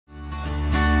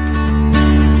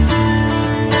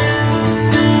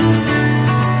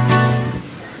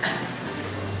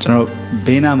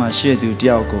ကျွန်တော်ဘေးနားမှာရှိတဲ့သူ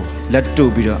တယောက်ကိုလက်တို့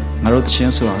ပြီးတော့ငါတို့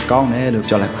သချင်းဆိုတာကောင်းတယ်လို့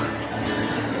ပြော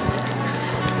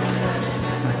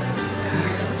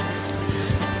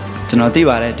လိုက်ပါကျွန်တော်သိ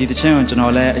ပါတယ်ဒီသချင်းကို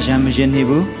ကျွန်တော်လည်းအရင်မရင်းနေ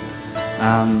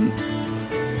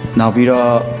ဘူးနောက်ပြီးတော့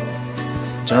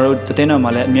ကျွန်တော်တို့အသင်းတော်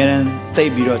မှာလည်းအများ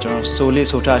အားသိပြီးတော့ကျွန်တော်ဆိုလေး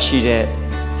ဆိုထားရှိတဲ့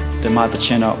ဒီမှာသချ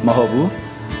င်းတော့မဟုတ်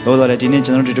ဘူးသို့တော်လည်းဒီနေ့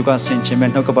ကျွန်တော်တို့ဒီကဆင်ခြင်မဲ့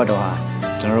နှုတ်က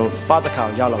ပတ်တော်ဟာကျွန်တော်တို့ပသခါ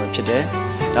ကိုရောက်လာပဲဖြစ်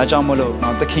တယ်ဒါကြောင့်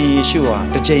မလို့သခင်ယေရှုဟာ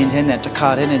တစ်ချိန်တည်းနဲ့တစ်ခါ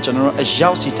တည်းနဲ့ကျွန်တော်တို့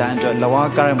အရောက်စီတိုင်းအတွက်လဝါ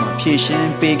ကားရမှာဖြည့်ရှ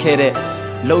င်းပေးခဲ့တဲ့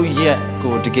လုံရက်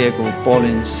ကိုတကယ်ကိုပေါ်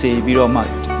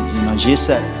လင်စေပြီးတော့မှရေး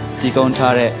ဆက်ဒီကုန်း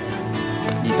ထားတဲ့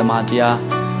ဒီတမန်တရား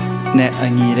နဲ့အ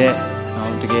ညီ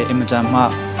တဲ့တကယ်အင်မတန်မှ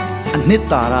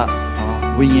အနှစ်သာရ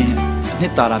ဝိညာဉ်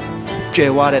အနှစ်သာရ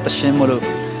ကျွယ်ဝတဲ့သရှင်မို့လို့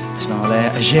ကျွန်တော်လ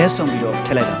ည်းအရေးဆုံးပြီးတော့ထ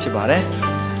ည့်လိုက်တာဖြစ်ပါ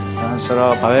တယ်ဆို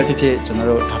တော့ဘာပဲဖြစ်ဖြစ်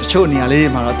ကျွန်တော်တို့ဒါတချို့နေရာလေး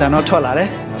တွေမှာတော့တန်တော့ထွက်လာတယ်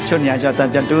တချို့နေရာကျတော့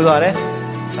တန်ပြန်တိုးသွားတယ်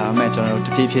ဒါပေမဲ့ကျွန်တော်တို့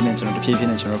တဖြည်းဖြည်းနဲ့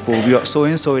ကျွန်တော်ပို့ပြီးတော့ဆို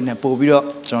ရင်နဲ့ပို့ပြီးတော့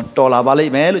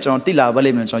ကျွန်တော်တော်လာပါလိမ့်မယ်လို့ကျွန်တော်သိလာပါလိ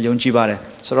မ့်မယ်ကျွန်တော်ယုံကြည်ပါ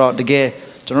တယ်ဆိုတော့တကယ်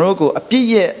ကျွန်တော်တို့ကိုအပြည့်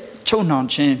ရဲ့ချုပ်နှောင်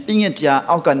ခြင်းပြည့်ညက်တ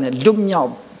ရားအောက်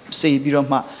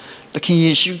ကနေလွတ်မြောက်စေပြီးတော့မှသ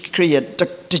ခင်ယေရှုခရစ်ရဲ့တ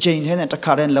စ်ချိန်တည်းနဲ့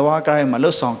တစ်ခါတည်းလဝါကားမှာ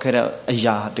လှုပ်ဆောင်ခဲ့တဲ့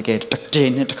အရာတကယ်တစ်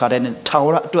ချိန်နဲ့တစ်ခါတည်းနဲ့ထာ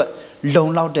ဝရအတွက်လုံ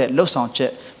လောက်တဲ့လှုပ်ဆောင်ချ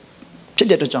က်ဖြစ်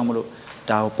တဲ့အတွက်ကြောင့်မလို့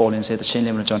ဒါကိုပေါ်လင်စေတဲ့ချင်း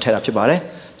လေးမျိုးကျွန်တော်ထည့်တာဖြစ်ပါတယ်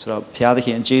ဆိုတော့ဘုရားသခ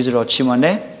င်အကျေးဇူးတော်ချီးမွမ်းတ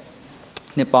ယ်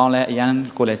နှစ်ပေါင်းလဲအရန်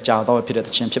ကိုလည်းကြာတော့ဖြစ်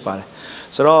တဲ့ချင်းဖြစ်ပါ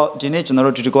တယ်ဆိုတော့ဒီနေ့ကျွန်တော်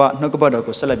တို့ဒီတကွနှုတ်ကပတ်တော်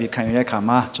ကိုဆက်လက်ပြီးခံယူတဲ့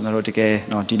အခါမှာကျွန်တော်တို့တ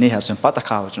ကယ်ဒီနေ့ဟာဆိုရင်ပတ်သက်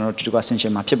ခါကိုကျွန်တော်တို့ဒီတကွဆင်ခြ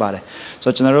င်မှာဖြစ်ပါတယ်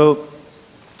ဆိုတော့ကျွန်တော်တို့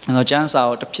ကျ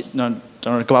မ်းစာကို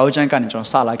ကျွန်တော်ကဘာဦးကျမ်းကနေ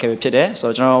ကျွန်တော်စလာခဲ့ပြီဖြစ်တယ်ဆို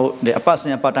တော့ကျွန်တော်ဒီအပတ်စ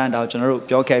ဉ်အပတ်တိုင်းတော့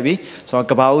ကျွန်တော်တို့ပြောခဲ့ပြီဆိုတော့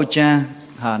ကဘာဦးကျမ်း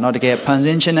ဟာတကယ်ဖန်ဆ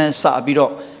င်းခြင်းနဲ့စပြီး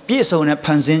တော့ပြည့်စုံတဲ့ဖ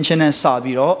န်ဆင်းခြင်းနဲ့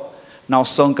စပြီးတော့နောက်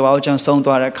ဆုံးကဘာဦးကျမ်းဆုံး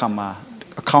သွားတဲ့အခါ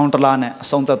မှာအကောင့်တလားနဲ့အ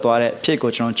ဆုံးသက်သွားတဲ့ဖြစ်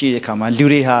ကိုကျွန်တော်ကြည့်တဲ့အခါမှာလူ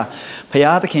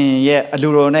တွေဟာဘုရားသခင်ရဲ့အ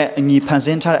လိုတော်နဲ့အညီဖန်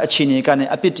ဆင်းထားတဲ့အခြေအနေကနေ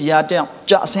အပြစ်တရားတောင်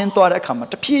ကြဆင်းသွားတဲ့အခါ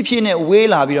မှာတဖြည်းဖြည်းနဲ့ဝေး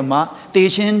လာပြီးတော့မှတေ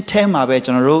ချင်းထဲမှာပဲ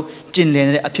ကျွန်တော်တို့ကျင်လည်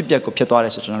နေတဲ့အဖြစ်အပျက်ကိုဖြစ်သွား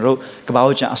တယ်ဆိုကျွန်တော်တို့ကဘာ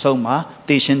ဦးကျမ်းအဆုံး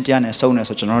မှာတေချင်းတရားနဲ့ဆုံးတယ်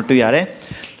ဆိုကျွန်တော်တို့တွေ့ရတယ်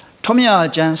။ထောမယာ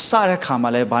ကျမ်းစတဲ့အခါ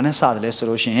မှာလည်းဘာနဲ့စတယ်လဲ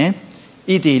ဆိုလို့ရှိ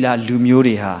ရင်ဣသေလလူမျိုး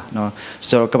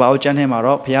တွေဟာဆိုတော့ကဘာဦးကျမ်းထဲ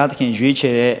မှာတော့ဘုရားသခင်ရွေးချ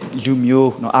ယ်တဲ့လူမျိုး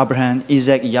အာဗြဟံ၊အိ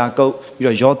ဇက်၊ယာကုပ်ပြီး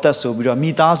တော့ယောသပ်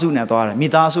ဆိုပြီးတော့မိသားစုနဲ့သွားတယ်မိ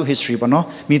သားစု history ပေါ့နော်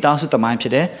မိသားစုသမိုင်းဖြ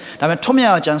စ်တယ်ဒါပေမဲ့ထောမ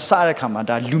ယာကျမ်းစတဲ့အခါ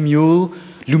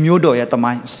မှာဒါလူမျိုးတော်ရဲ့သ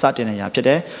မိုင်းစတင်နေရဖြစ်တ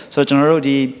ယ်ဆိုတော့ကျွန်တော်တို့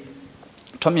ဒီ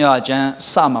ထောမယာကျ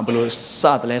မ်းစမှာဘယ်လိုစ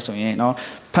တယ်လဲဆို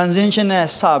ရင်ဖန်ဆင်းခြင်းနဲ့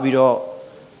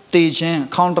စပြီးတော့တေခြင်း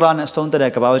ခေါင်းတရာနဲ့ဆုံး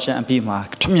တဲ့ကဘာဦးကျမ်းအပြီး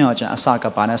မှာထောမယာကျမ်းအစ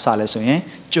ကဘာနဲ့စလဲဆို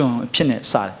ရင်ကျွန်အဖြစ်နဲ့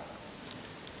စတယ်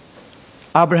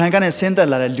အာဗြဟံကနေဆင်းသက်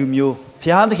လာတဲ့လူမျိုးဘု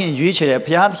ရားသခင်ရွေးချယ်တဲ့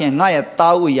ဘုရားသခင်ငါရဲ့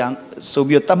သားဝေယံဆို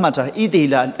ပြီးတော့တတ်မှတ်ထား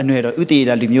ဣသေလအနွယ်တော်ဣသေ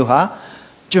လလူမျိုးဟာ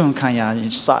ကျွန်ခံရစတယ်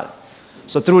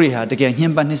ဆိုသူတို့တွေဟာတကယ်ညှ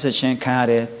ဉ်းပန်းနှိပ်စက်ခြင်းခံ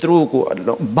ရတယ်သူတို့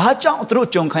ကိုဘာကြောင့်သူတို့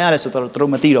ကျွန်ခံရတယ်ဆိုတော့သူ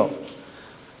တို့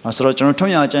မသိတော့ဆိုတော့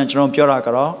ကျွန်တော်ထွန်းရကျန်ကျွန်တော်ပြောတာ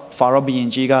ကတော့ဖာရောဘု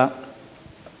ရင်ကြီးက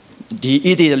ဒီ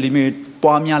ဣသေလလူ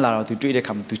မျိုးပွားများလာတော့သူတွေ့တဲ့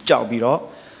အခါမှာသူကြောက်ပြီးတော့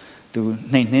သူ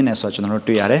နှိမ်နှင်းနေဆိုကျွန်တော်တို့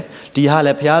တွေ့ရတယ်ဒီဟာ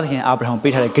လည်းဘုရားသ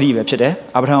ခင်အာဗြဟံပေးထားတဲ့ဂရုပဲဖြစ်တယ်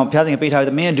အာဗြဟံဘုရားသခင်ပေး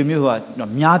ထားတဲ့မင်းရဲ့လူမျိုး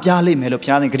ကများပြားလိမ့်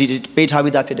မယ်လို့ဘုရားသခင်ဂရုပေး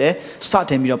ထားပြီးသားဖြစ်တယ်စ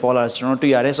တင်ပြီးတော့ပေါ်လာတယ်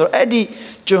ကျွန်တော်တို့တွေ့ရတယ်ဆိုတော့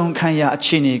အဲ့ဒီကျွန်ခံရအ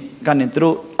ခြေအနေ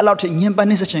ကနေသူတို့အဲ့လောက်ထိညှဉ်းပန်း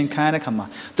နှိပ်စက်ခြင်းခံရတဲ့ခါမှာ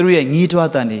သူတို့ရဲ့ငီးတွား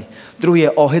တန်တွေသူတို့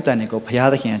ရဲ့အော်ဟစ်တန်တွေကိုဘုရား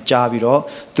သခင်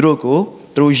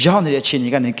ကကြားပြီးတော့သူတို့ရောက်နေတဲ့အခြေအနေ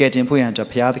ကနေကယ်တင်ဖို့ရန်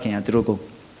အတွက်ဘုရားသခင်ကသူတို့ကို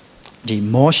ဒီ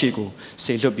မောရှေ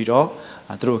ကိုစေလွှတ်ပြီးတော့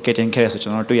သူတို့ကယ်တင်ခဲ့တယ်ဆိုကျွ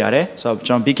န်တော်တွေ့ရတယ်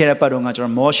ဆိုတော့ကျွန်တော်ပြီးခဲ့တဲ့ပတ်တော့က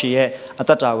ကျွန်တော်မောရှေရဲ့အသ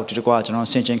က်တာကိုဒီတကွာကျွန်တော်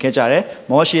ဆင်ခြင်ခဲ့ကြ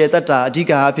တယ်မောရှေရဲ့အသက်တာ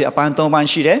အဓိကအဖြစ်အပိုင်း၃ပို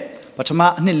င်းရှိတယ်ပထမ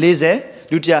အနှစ်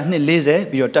40ဒုတိယအနှစ်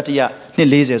40ပြီးတော့တတိယနှစ်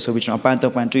40ဆိုပြီးကျွန်တော်အပိုင်း၃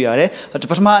ပိုင်းတွေ့ရတယ်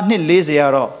ပထမအနှစ်40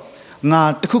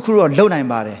ကတော့ငါတခုခုတော့လုံနိုင်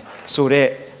ပါတယ်ဆိုတော့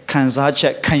ခံ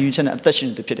စားချက်ခံယူချက်နဲ့အသက်ရှင်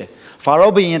နေသူဖြစ်တယ်ဖာရော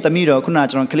ဘုရင်သမီးတော်ခုန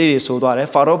ကျွန်တော်ကလေးတွေဆိုသွားတယ်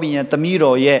ဖာရောဘုရင်သမီး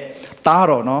တော်ရဲ့သား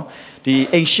တော်ဒီ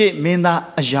အိမ်ရှိမင်းသား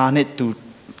အရာနဲ့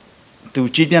သူ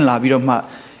ကြီးပြ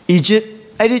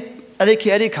န့်လာပြီးတော့မှအီဂျစ်အဲ့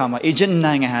ဒီခါ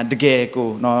မှာအီဂျစ်နိုင်ငံဟာတကယ်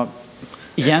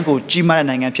ကိုအရန်ကိုကြီးမားတဲ့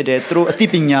နိုင်ငံဖြစ်တယ်သူတို့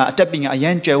အသိပညာအတတ်ပညာအ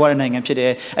ရန်ကျွယ်ဝတဲ့နိုင်ငံဖြစ်တ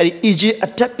ယ်အဲ့ဒီအီဂျစ်အ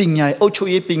တတ်ပညာရဲ့အုပ်ချုပ်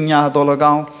ရေးပညာတော်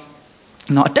လကော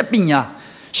င်းအတတ်ပညာ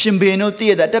ရှင်ဘေနိုတ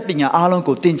ည့်တဲ့အတတ်ပညာအားလုံး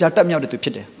ကိုသင်ကြားတတ်မြောက်တဲ့သူဖြ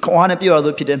စ်တယ်ခွန်အားနဲ့ပြောရသူ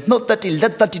ဖြစ်တယ်နှုတ်သက်တည်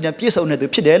လက်သက်တည်နဲ့ပြည့်စုံ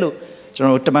တဲ့သူဖြစ်တယ်လို့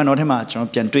ကျွန်တော်တမန်တော်ထဲမှာ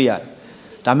ကျွန်တော်ပြန်တွေ့ရ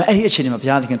တယ်ဒါပေမဲ့အဲ့ဒီအခြေအနေ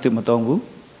မှာဘုရားသခင်သူမသုံးဘူး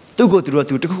သူ့ကို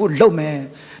သူတခုခုလုပ်မယ်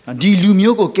ဒီလူ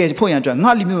မျိုးကိုကယ်ဖို့ရန်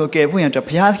အတွက်ငါလူမျိုးကိုကယ်ဖို့ရန်အတွက်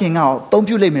ဘုရားသခင်ငါ့ကိုအသုံး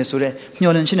ပြုလိုက်မယ်ဆို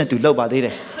တဲ့မျှော်လင့်ခြင်းနဲ့သူလုပ်ပါသေး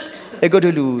တယ်။အဲ့ကို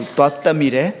လူသွား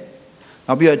တက်မိတယ်။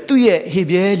နောက်ပြီးတော့သူ့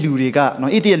ရဲ့ဟေဘရဲလူတွေက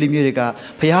ဣသရေလလူမျိုးတွေက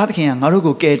ဘုရားသခင်ကငါတို့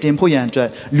ကိုကယ်တင်ဖို့ရန်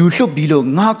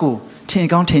အတွက်လူလွတ်ပြီးလို့ငါ့ကိုထင်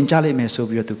ကောင်းထင်ကြလိမ့်မယ်ဆို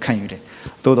ပြီးတော့သူခံယူတယ်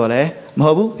။သို့တော်လည်း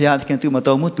မဟုတ်ဘူးဘုရားသခင်သူ့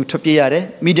မတော်ဘူးသူထွက်ပြေးရတယ်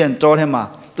။မိဒန်တောထဲမှာ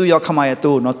သူရောက်ခမရဲ့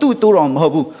တိုးနော်သူ့တိုးတော်မဟု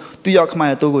တ်ဘူးသူရောက်ခမ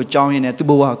ရဲ့တိုးကိုကြောင်းရင်းနဲ့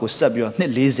သူ့ဘဝကိုဆက်ပြီးတော့နှစ်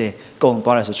40ကုန်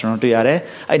သွားတယ်ဆိုကျွန်တော်တွေ့ရ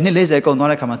တယ်အဲ့နှစ်40ကုန်သွား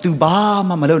တဲ့ခါမှာ तू ဘာ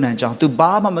မှမလုပ်နိုင်ကြောင်း तू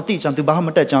ဘာမှမသိကြောင်း तू ဘာမှ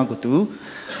မတက်ကြောင်းကို तू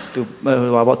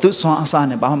ဘာပေါ့ तू ဆွမ်းအ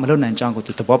စားနဲ့ဘာမှမလုပ်နိုင်ကြောင်းကို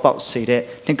तू သဘောပေါက်စေတဲ့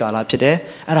နှစ်ကာလဖြစ်တယ်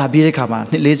အဲ့ဒါပြီးတဲ့ခါ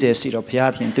မှာနှစ်40စီတော့ဘု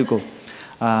ရားခင်သူ့ကို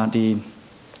ဒီ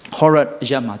horror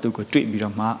ရမှာသူ့ကိုတွေ့ပြီး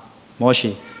တော့မှ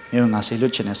မောရှေမင်းငါဆေလွ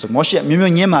တ်ချင်တယ်ဆိုမောရှေ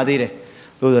မျိုးညင်းပါသေး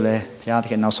တယ်သို့တော်လည်းဘုရား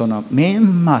သခင်နောက်ဆုံးတော့မ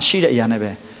င်းမရှိတဲ့အရာနဲ့ပဲ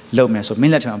လုပ်မယ်ဆို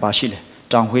မင်းလက်ထက်မှာဘာရှိလဲ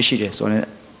တောင်ဝှေးရှိတယ်ဆိုတော့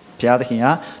ဘုရားသခင်က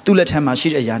သူ့လက်ထက်မှာ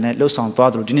ရှိတဲ့အရာနဲ့လှုပ်ဆောင်သွား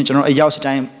သလိုဒီနေ့ကျွန်တော်အရောက်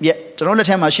စတိုင်းကျွန်တော်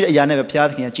လက်ထက်မှာရှိတဲ့အရာနဲ့ပဲဘုရား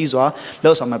သခင်ကကြီးစွာ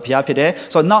လှုပ်ဆောင်မှာဘုရားဖြစ်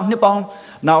တယ်ဆိုတော့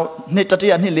နောက်နှစ်တတိ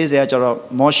ယနှစ်40ကျတော့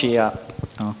မောရှေ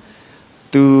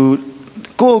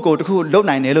ကသူကိုတခုလုံ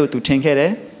နိုင်တယ်လို့သူထင်ခဲ့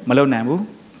တယ်မလုံနိုင်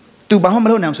ဘူးသူဘာမှမ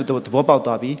လုပ်နိုင်ဘူးဆိုတော့သဘောပေါက်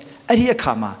သွားပြီအဲ့ဒီ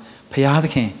အခါမှာဘုရားသ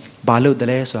ခင်ဘာလို့တ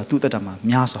လဲဆိုတာသူ့တက်တာမှာ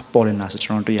များစွာပေါ်လင်လာဆိုကျွ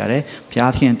န်တော်တွေ့ရတယ်ဘု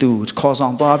ရားသခင်သူ့ခေါ်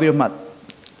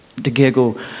ဆောင်သွားပြီးတော့မှတကယ်ကို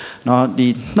နော်ဒီ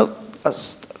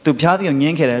နှုတ်သူဘုရားသခင်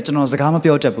ငင်းခဲ့တယ်ကျွန်တော်စကားမ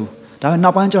ပြောတတ်ဘူးဒါပေ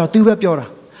မဲ့နောက်ပိုင်းကျတော့သူပဲပြောတာ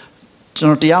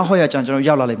ကျွန်တော်တရားဟောရကြကျွန်တော်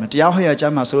ရောက်လာလိမ့်မယ်တရားဟော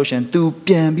ရကြမှာဆိုလို့ရှိ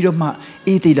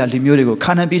ရင်သူပြန်ပြီးတော့မှအေးသေးတာလူမျိုးတွေကို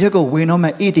ခါနန်ပြည်ထက်ကိုဝင်တော့မှ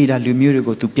အေးသေးတာလူမျိုးတွေ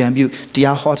ကိုသူပြန်ပြီးတ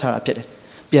ရားဟောထားတာဖြစ်တယ်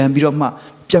ပြန်ပြီးတော့မှ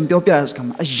ပြန်ပြောပြတဲ့စ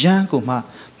ကားမှာအယံကိုမှ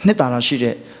နှစ်သာရရှိ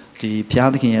တဲ့ဒီဘုရား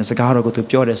သခင်ရဲ့စကားတော်ကိုသူ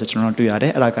ပြောတယ်ဆိုကျွန်တော်တွေ့ရ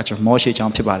တယ်အဲ့ဒါကကျွန်တော်မောရှေကြော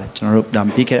င့်ဖြစ်ပါတယ်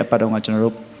ကျွန်တော်တို့ဒါပြီးခဲ့တဲ့အပတ်တုန်းကကျွန်တော်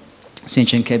တို့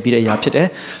ဆင်ခြင်ခဲ့ပြီးတဲ့အရာဖြစ်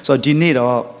တယ်ဆိုတော့ဒီ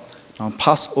နေ့တော့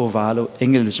pass over လို့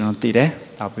အင်္ဂလိပ်လိုကျွန်တော်သိတယ်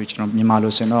ဒါပြီး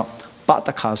ကျွန်တော်မြန်မာလိုဆိုရင်တော့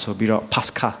ပတခါဆိုပြီးတော့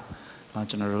pascha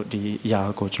ကျွန်တော်တို့ဒီအ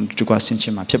ရာကိုကျွန်တော်တို့ကဆင်ခြ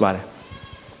င်မှာဖြစ်ပါတယ်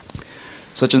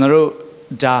ဆိုတော့ကျွန်တော်တို့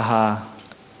ဒါဟာ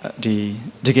ဒီ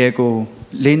တကယ်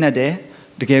ကိုလေးနက်တယ်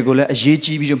တကယ်ကိုလည်းအ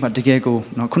ရေးကြီးပြီးတော့မှတကယ်ကို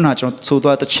နော်ခုနကကျွန်တော်ဆို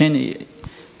သွားတဲ့ချင်း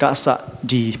ကစ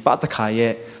ဒီပတခါ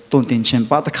ရဲ့တုံတင်ချင်း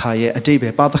ပတခါရဲ့အတိတ်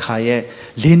ပဲပတခါ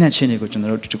ရဲ့လေးနက်ချင်းတွေကို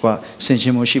ကျွန်တော်တို့ဒီက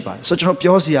ဆင်ခြင်မှုရှိပါတယ်ဆိုတော့ကျွန်တော်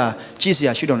ပြောစရာကြည့်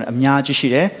စရာရှိတော့အများကြီးရှိ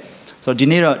တယ်ဆိုတော့ဒီ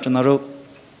နေ့တော့ကျွန်တော်တို့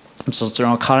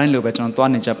ခါတိုင်းလိုပဲကျွန်တော်သွား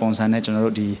နေကြပုံစံနဲ့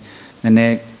ကျွန်တော်တို့ဒီနည်းန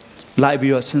ည်းလိုက်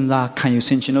ပြီးတော့စဉ်းစားခံယူဆ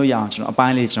င်ခြင်လို့ရအောင်ကျွန်တော်အ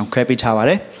ပိုင်းလေးကျွန်တော်ခွဲပေး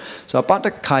ထားပါတယ်ဆိုတော့ပ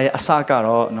တခါရဲ့အစ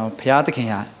ကတော့နော်ဘုရားသခင်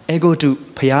ဟာ ego to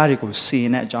ဘုရားတွေကိုစီရ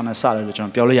င်တဲ့အကြောင်းနဲ့စတယ်လို့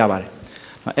ကျွန်တော်ပြောလို့ရပါတယ်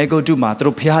ego to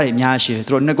မှာသူတို့ဘုရားတွေအများရှိတယ်သူ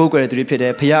တို့နှစ်ကိုးကွယ်တဲ့သူတွေဖြစ်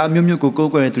တယ်ဘုရားအမျိုးမျိုးကိုကိုး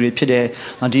ကွယ်တဲ့သူတွေဖြစ်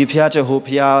တယ်ဒီဘုရားချက်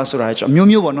ဟိုဘုရားဆိုတာကျွန်တော်အမျိုး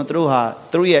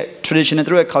မျိုးပေါ့နော်သူတို့ဟာသူတို့ရဲ့ traditional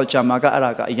သူတို့ရဲ့ culture မှာက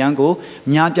အရာကအရန်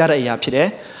ကိုများပြားတဲ့အရာဖြစ်တယ်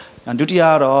ဒုတိ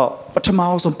ယကတော့ပထ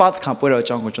မဆုံးပတခါပွဲတော်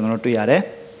အကြောင်းကိုကျွန်တော်တို့တွေ့ရတယ်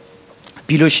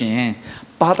ပြီးလို့ရှိရင်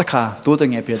ပတခါသိုး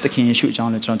တငယ်ပြီးသခင်ယေရှုအကြော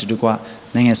င်းလည်းကျွန်တော်တို့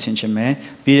ကနိုင်ငံဆင်ခြင်မယ်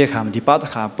ပြီးတဲ့အခါမှာဒီပ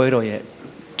တခါပွဲတော်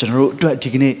ရဲ့ကျွန်တော်တို့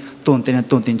အတွက်ဒီကနေ့တုံ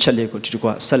တင်ချက်လေးကိုဒီက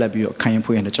ဆက်လက်ပြီးတော့ခံ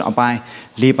ရင်ဖွင့်ရတယ်ကျွန်တော်အပိုင်း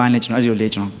၄ပိုင်းလေးကျွန်တော်အဲ့ဒီ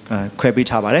လေးကျွန်တော်ခွဲပေး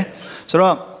ထားပါတယ်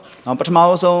ဆိုတော့ပထမ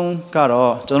ဆုံး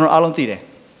ကတော့ကျွန်တော်အားလုံးသိတ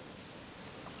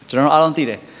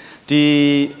ယ်ဒီ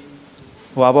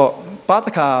ဟိုပါပေါ့ပ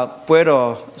တခါပွဲတော်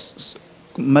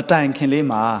မတိုင်ခင်လေး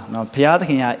မှာနော်ဘုရား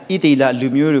သခင်ကဣတိ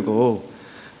လလူမျိုးတွေကို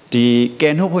ဒီ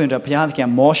ကယ်နှုတ်ဖို့အတွက်ဘုရားသခင်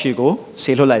မောရှေ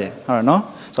ကိုဆေလွတ်လိုက်တယ်ဟုတ်တယ်နော်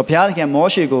ဆိုတော့ဘုရားသခင်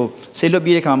မောရှေ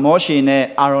ကိုဆေလွတ်ပြီးတဲ့အခါမောရှေနဲ့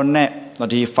အာရွန်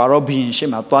နဲ့ဒီဖာရောဘီ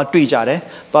ရင်ရှေ့မှာသွားတွေ့ကြ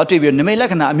တယ်သွားတွေ့ပြီးနမိတ်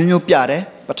လက္ခဏာအမျိုးမျိုးပြတယ်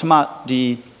ပထ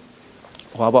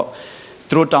မဒီဟိုပါပေါ့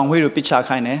သူတို့တောင်ဝှေးတွေ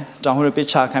ပစ်ချခိုင်းတယ်တောင်ဝှေးတွေ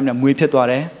ပစ်ချခိုင်းပြီးမွေဖြစ်သွား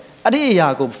တယ်အဲ့ဒီ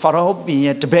အရာကိုဖာ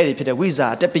ရောဘီရဲ့တပည့်တွေဖြစ်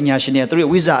တဲ့ဝိဇာအတက်ပညာရှင်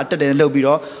တွေသူတို့ဝိဇာအတက်တယ်လုပ်ပြီး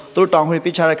တော့သူတို့တောင်ဝှေးပ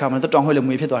စ်ချတဲ့အခါမှာသူတောင်ဝှေးလည်း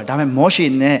မွေဖြစ်သွားတယ်ဒါပေမဲ့မော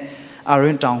ရှေနဲ့အာရွ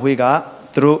န်တောင်ဝှေးက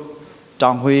သူတို့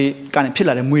တောင်ဝှေးကနေဖြစ်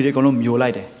လာတဲ့မွေတွေအကုန်လုံးမျိုးလို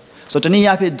က်တယ်ဆိုတော့တန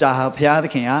ည်းအားဖြင့်ဒါဟာဘုရား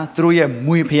သခင်ကသူတို့ရဲ့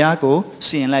မွေဘုရား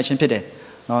ကိုစီရင်လိုက်ခြင်းဖြစ်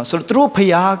တယ်နော်ဆိုတော့သူတို့ဘု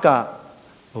ရားက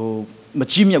ဟိုမ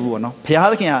ကြည့်မြတ်ဘူးပေါ့နော်ဘု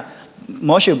ရားသခင်က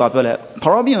မောရှေဘာပြောလဲဖာ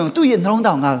ရောဘီသူ့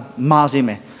ရဲ့နှလုံးသားကမာစေမ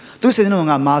ယ်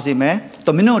သူ့စိတ်နှလုံးကမာစေ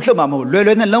မယ်တော့မင်းတို့လှုပ်မှာမဟုတ်လွ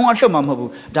ယ်နဲ့လုံးဝလှုပ်မှာမဟုတ်ဘူး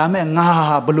ဒါပေ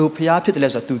မဲ့ငါဟာဘလို့ဘုရားဖြစ်တယ်လဲ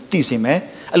ဆိုတော့ तू သိစေ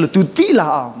မယ်အဲ့လို तू သိလာ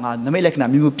အောင်ငါနမိတ်လက္ခဏာ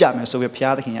မျိုးမျိုးပြမယ်ဆိုပြီးဘု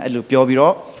ရားသခင်ကအဲ့လိုပြောပြီး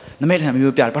တော့နမိတ်လက္ခဏာမျိုး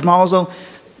မျိုးပြတယ်ပထ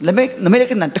မဆုံးနမိတ်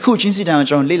လက္ခဏာတစ်ခုချင်းစီတိုင်း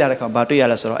ကျွန်တော်လေ့လာတဲ့အခါဘာတွေ့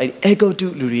ရလဲဆိုတော့အဲ့ ego to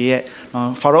လူတွေရဲ့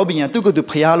ဖာရောဘီကသူ့ကိုယ်သူ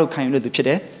ဘုရားလို့ခံယူလို့သူဖြစ်တ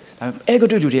ယ်ဒါပေမဲ့ ego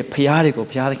to လူတွေဘုရားတွေကို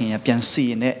ဘုရားသခင်ကပြန်စီ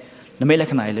ရင်တဲ့နမိတ်လက္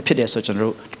ခဏာတွေလည်းဖြစ်တယ်ဆို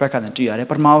ကျွန်တော်တို့တစ်ပတ်ခါတည်းတွေ့ရ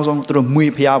တယ်ပထမဆုံးသူတို့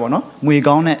မွေဖျားပေါ့နော်မွေ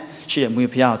ကောင်းနဲ့ရှိတဲ့မွေ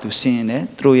ဖျားကိုသူဆင်းနေတယ်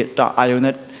သူတို့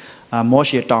ရဲ့အာယုန်နဲ့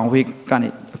မောရှေတောင်ဝှေးကနေ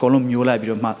အကုန်လုံးမျိုး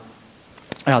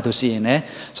လိုက်ပြီးတော့မှအဲ့ဒါသူဆင်းနေ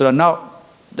တယ်ဆိုတော့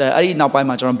နောက်အဲ့ဒီနောက်ပို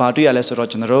င်းမှာကျွန်တော်ဗာတွေ့ရလဲ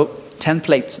ဆိုတော့ကျွန်တော်တို့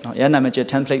templates เนาะရန်နာမည်ကျ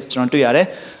template ကျွန်တော်တွေ့ရ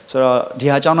တယ်ဆိုတော့ဒီ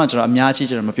ဟာအကြောင်းတော့ကျွန်တော်အများကြီး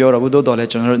ကျွန်တော်မပြောတော့ဘူးသို့တော်လ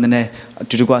ည်းကျွန်တော်တို့နည်းနည်း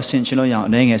အတူတူကဆင်ခြင်လို့ရ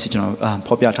အောင်အနေငယ်စီကျွန်တော်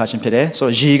ဖော်ပြထားခြင်းဖြစ်တယ်ဆို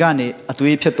တော့ရေကနေအ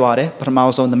သွေးဖြစ်သွားတယ်ပ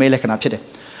ထမဆုံးနမိတ်လက္ခဏာဖြစ်တယ်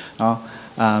เนาะ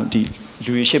ဒီ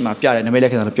လူရရှိမှာပြတယ်နမိတ်လ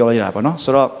က္ခဏာလို့ပြောလိုက်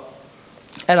ရတာပေါ့နော်ဆိုတော့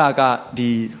အဲ့ဒါကဒီ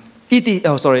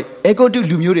ego to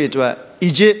လူမျိုးတွေအတွက်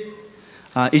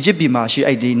Egypt ပြည်မှာရှိ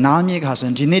အဲ့ဒီနားမြေခါဆို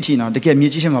ရင်ဒီနေ့ထီတော့တကယ်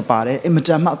မြေကြီးထဲမှာပါတယ်အင်မတ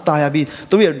န်မှတာယာပြီး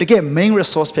သူတို့ရဲ့တကယ် main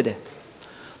resource ဖြစ်တယ်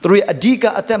through a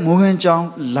diga at that moment,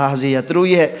 John Lazia, through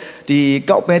ye the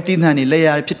Gaupeti and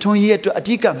Leia, Piton ye to a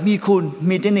diga Miku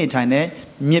meeting it,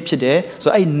 Mipide,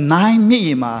 so I 9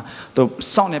 mima, the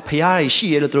sound of Piari,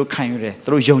 she through Kaire,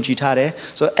 through Yongitare,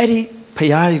 so Eddie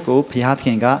Piari go,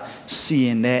 Piatinga,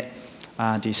 seeing that.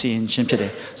 The scene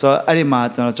chimpede. So I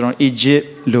demand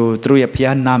Egypt, Lu through a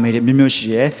piano made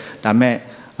Mimushi, Dame,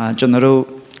 General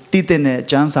Titane,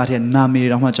 Jansari, Nami,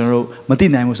 Ramajaro,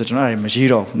 Matina was a general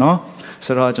Majiro, no?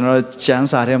 So General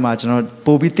Jansari, General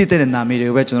Bobby Titan and Nami,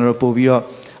 General Bobio,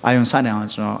 Ion Sana,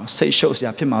 General, say shows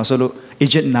ya Pima solo,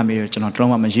 Egypt Nami, General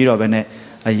Troma Majiro, Bene,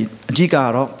 a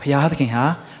Gigaro,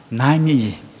 Piatinha, 9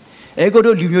 million. Ego to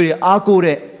Lumuri,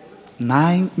 Akure,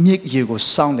 9 million go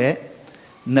sound.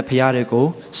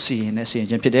 Napiarico, seeing a scene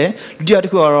Jempide,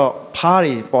 Diatico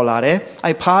party polare,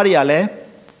 I party ale,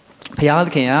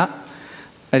 Pialkea,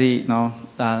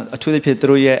 a to the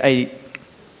Petruia, a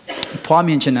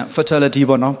Pominchin, fertility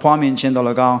bono, Pominchin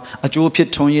dolagon, a Jew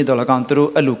pit Tony dolagon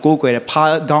through a luco, a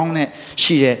pa gone,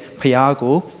 she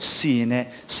Piago, seeing a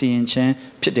scene chin,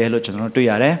 Pidelo general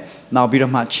Duyare, now be a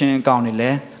machin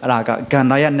gaunile, Raga,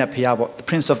 Ganaya Nepiabo, the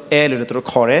Prince of Air little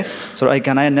core, so I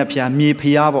Ganaya Nepia, me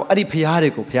Piabo, Adi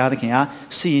Piarico, Piadia,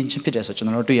 seeing Chimpides,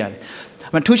 general Duyare.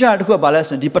 When two child who are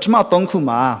balance and Dipatma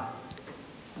Tonkuma,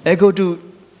 Ego to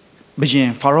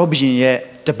Bijin, Faro Bijin, ye,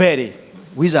 the berry,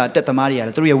 wizard, Teta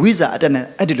Maria, 3 wizard, and an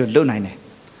editor Lunine.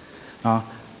 No,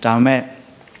 Dame,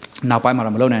 now by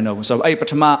Maramolone, so I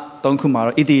Patama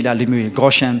Tonkuma, Idila Limu,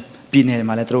 Goshen. Pine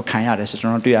maletro kaya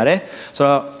restaurant to yare. So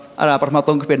Ara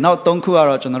Parmatonku, now Tonku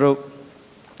are general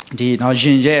the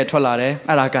Nojinje Tolare,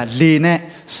 Araka,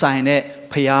 Line, Sine,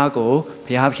 Piago,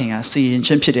 Piaking, see in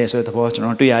Chimpides with the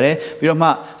Portugal to yare.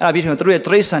 Viroma, Arabit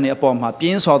 3 sunny upon my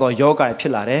pins or the yoga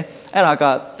pilare,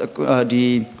 Araka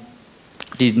the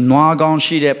Noagon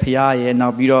sheet Pia,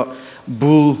 now Biro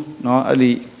Bull, no,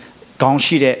 the Gong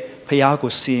sheet Piago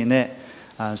seeing it,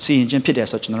 see in Chimpides,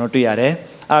 such an to yare.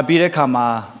 Abire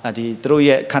kama adi through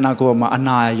ye kanago ma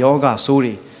ana yoga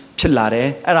suri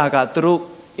pilare araga through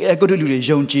egodu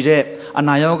yonjire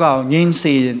ana yoga ngin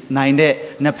se nine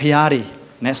de na phiari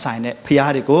ne sign ne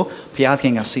phiari ko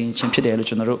phiakin ga sin chin phitတယ်လို့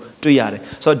ကျွန်တော်တို့တွေ့ရတယ်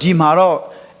ဆိုတော့ဒီမှာတော့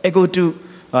egodu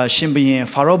ရှင်ဘုရင်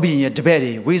ဖာရောဘုရင်ရဲ့တပည့်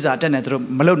တွေဝိဇာတက်နေသူတို့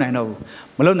မလုံနိုင်တော့ဘူး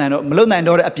မလုံနိုင်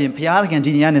တော့တဲ့အပြင်ဘုရားသခင်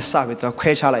ဒီညနေစပြီးတော့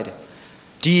ခွဲခြားလိုက်တယ်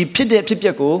ဒီဖြစ်တဲ့ဖြစ်ပျ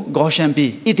က်ကိုဂေါရှန်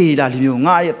ပြီးဣသေလလူမျိုး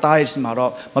ငါရဲ့သားရဲ့စီမှာ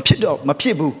တော့မဖြ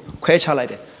စ်ဘူးခွဲခြားလိုက်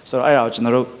တယ်ဆိုတော့အဲ့ဒါကိုကျွန်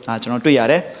တော်တွေ့ရ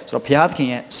တယ်ဆိုတော့ဘုရားသခင်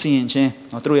ရဲ့စီရင်ခြင်း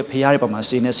သူတို့ရဲ့ဘုရားရဲ့ပုံမှာ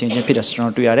စီရင်ခြင်းဖြစ်တယ်ဆိုတော့ကျွန်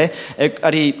တော်တွေ့ရတယ်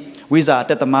အဲ့ဒီဝိဇာ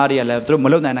တက်သမားတွေကလည်းသူတို့မ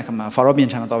လုံနိုင်တဲ့ခါမှာဖာရောဘုရင်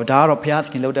ထံမှာတော့ဒါကတော့ဘုရားသ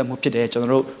ခင်လှုပ်တဲ့မှုဖြစ်တယ်ကျွန်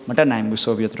တော်တို့မတက်နိုင်ဘူး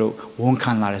ဆိုပြီးသူတို့ဝန်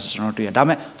ခံလာတယ်ဆိုကျွန်တော်တွေ့ရတယ်ဒါပေ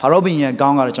မဲ့ဖာရောဘုရင်ရဲ့ကော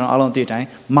င်းကတော့ကျွန်တော်အားလုံးသိတဲ့အတိုင်း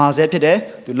မာဆဲဖြစ်တယ်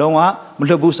သူလုံးဝမ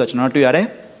လွတ်ဘူးဆိုတော့ကျွန်တော်တွေ့ရတယ်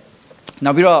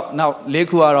နောက်ပြီးတော့နောက်၄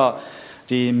ခုကတော့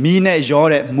ဒီမီးနဲ့ရော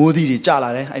တဲ့မိုးသီးတွေကျလာ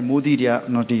တယ်အဲ့မိုးသီးတွေက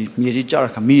နော်ဒီမြေကြီးကျ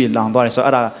တဲ့ခါမီးတွေလောင်သွားတယ်ဆိုတော့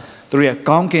အဲ့ဒါသူတို့ရဲ့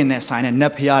ကောင်းကင်နဲ့ဆိုင်တဲ့န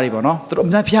တ်ဖျားတွေပေါ့နော်သူတို့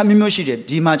နတ်ဖျားမျိုးရှိတယ်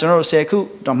ဒီမှာကျွန်တော်တို့10ခု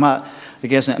တော့မှတ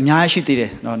ကယ်ဆိုအများကြီးရှိသေးတယ်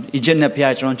နော် Egypt နတ်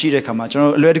ဖျားကျွန်တော်ကြည့်တဲ့ခါမှာကျွန်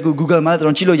တော်အလွယ်တကူ Google မှာကျွန်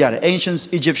တော်ကြည့်လို့ရတယ် Ancient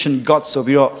Egyptian Gods ဆို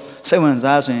ပြီးတော့စိတ်ဝင်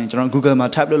စားဆိုရင်ကျွန်တော် Google မှာ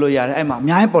type လုပ်လို့ရတယ်အဲ့မှာအ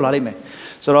များကြီးပေါ်လာလိမ့်မယ်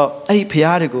ဆိုတော့အဲ့ဒီ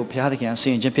ဖျားတွေကိုဖျားသခင်ဆ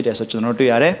င်ခြင်းဖြစ်တယ်ဆိုကျွန်တော်တို့တွေ့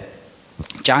ရတယ်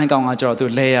ဂျိုင်းကောင်ကကျွန်တော်သူ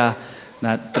layer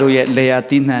သူတို့ရဲ့ layer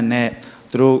တီးနှံနဲ့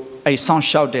သူတို့အဲ့ဆောင်း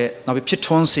လျှောက်တဲ့နောက်ပြီးဖြစ်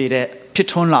ထွန်းစေတဲ့ဖြစ်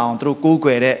ထွန်းလာအောင်သူတို့ကိုးကွ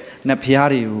ယ်တဲ့နတ်ဖျား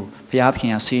တွေကိုဖျားသခ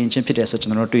င်ကစီရင်ခြင်းဖြစ်တယ်ဆိုကျွ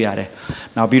န်တော်တို့တွေ့ရတယ်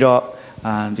။နောက်ပြီးတော့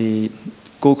ဒီ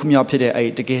ကိုခုမြောက်ဖြစ်တဲ့အဲ့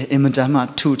တကယ်အင်မတန်မှ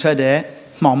ထူထပ်တဲ့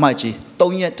မှောင်မိုက်ကြီး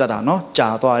3ရက်တာနော်ကြာ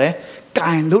သွားတယ်။က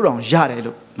င်လို့တော့ရတယ်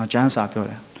လို့နော်ကျမ်းစာပြော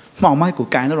တယ်။မှောင်မိုက်ကို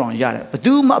ကင်လို့တော့ရတယ်။ဘယ်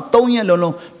သူမှ3ရက်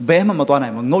လုံးဘဲမှမသွားနို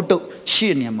င်ဘူး။ငုတ်တုတ်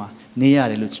ရှေ့နေမှာနေရ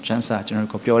တယ်လို့ကျမ်းစာကျွန်တော်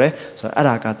တို့ပြောတယ်။ဆိုတော့အဲ့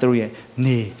ဒါကသူတို့ရဲ့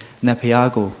နေနတ်ဖျား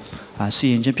ကိုစီ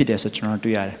ရင်ခြင်းဖြစ်တယ်ဆိုကျွန်တော်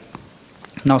တွေ့ရတယ်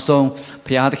။နောက်ဆုံး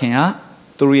ဘုရားသခင်က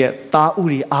သူတို့ရဲ့တာဥ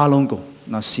တွေအားလုံးကို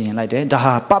နော်စီရင်လိုက်တယ်။ဒါ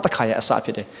ဟာပတ္တခါရဲ့အစဖြ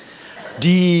စ်တယ်။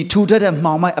ဒီထူထပ်တဲ့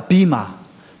မှောင်မိုက်အပြီးမှာ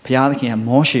ဘုရားသခင်က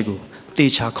မောရှေကိုတေ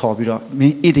ချာခေါ်ပြီးတော့မ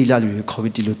င်းဣသရေလလူတွေခေါ်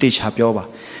ပြီးဒီလိုတေချာပြောပါ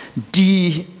။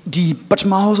ဒီပထ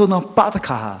မဆုံးသောပတ္တ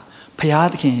ခါဟာဘုရား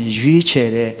သခင်ရွေးချယ်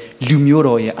တဲ့လူမျိုး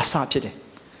တော်ရဲ့အစဖြစ်တယ်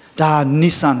။ဒါနိ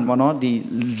ဆန်ပေါ့နော်ဒီ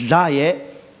လရဲ့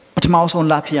ပထမဆုံး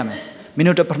လဖြစ်ရမယ်။မင်း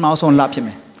တို့ပထမဆုံးလဖြစ်မ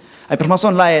ယ်။အဲ့ပထမ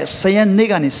ဆုံးလရဲ့ဆယ်ရက်နေ့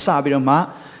ကနေစပြီးတော့မှ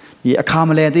ဒီအခါမ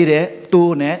လဲသေးတဲ့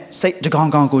တိုးနဲ့စိတ်တကောင်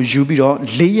ကောင်ကိုယူပြီးတော့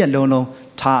၄ရက်လုံး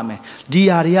ထားရမယ်ဒီ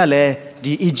ຢာတွေကလည်း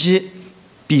ဒီ Egypt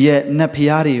ပြည်ရဲ့နတ်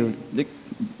ဖျားတွေကို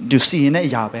ဒီစီရင်တဲ့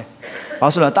အရာပဲဘာ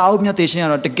လို့ဆိုတော့တာအုပ်မြတ်တေရှင်က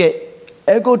တော့တကယ်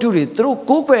အေဂိုတုတွေသူတို့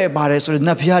ကိုးကွယ်ပါတယ်ဆိုတဲ့န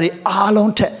တ်ဖျားတွေအား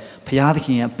လုံးထက်ဖျားသခ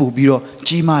င်ကပူပြီးတော့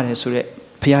ကြီးမားတယ်ဆိုတဲ့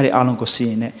ဖျားတွေအားလုံးကိုစီ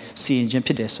ရင်ခြင်းဖြ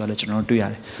စ်တယ်ဆိုတော့ကျွန်တော်တို့တွေ့ရ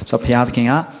တယ်ဆိုတော့ဖျားသခင်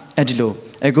ကအဲ့ဒီလို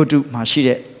အေဂိုတုမှာရှိ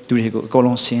တဲ့သူတွေကိုအကုန်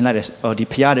လုံးဆင်လိုက်တယ်ဒီ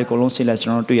ဖျားတွေအကုန်လုံးဆင်လိုက်ကျွ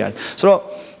န်တော်တို့တွေ့ရတယ်ဆိုတော့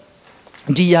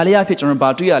ဒီຢာလေးအဖြစ်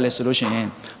ကျွန်တော်ဘာတွေ့ရလဲဆိုလို့ရှိ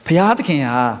ရင်ဘုရားသခင်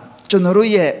ဟာ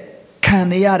ကျွန်တော်တို့ရဲ့ခံ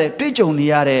နေရတဲ့တွေ့ကြုံနေ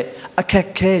ရတဲ့အခက်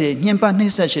ခဲတွေညှဉ်းပန်း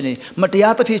နှိပ်စက်ခြင်းတွေမတ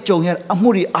ရားသဖြင့်ကြုံရတဲ့အ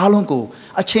မှုတွေအားလုံးကို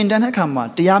အချိန်တန်တဲ့အခါမှာ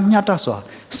တရားမျှတ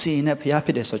စွာစီရင်တဲ့ဘုရားဖြ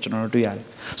စ်တယ်ဆိုကျွန်တော်တို့တွေ့ရ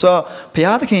တယ်ဆိုတော့ဘု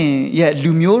ရားသခင်ရဲ့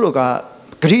လူမျိုးတို့က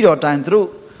ဂရိတော်တို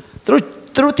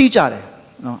င်းသူတို့သိကြတယ်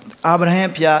နော်အာဗြဟံ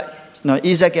ရဲ့ဘုရားနော်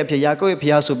ဣဇက်ရဲ့ဘုရားယာကုပ်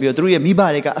ရဲ့ဘုရားဆိုပြီးတော့သူတို့ရဲ့မိ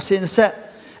ဘတွေကအစဉ်အ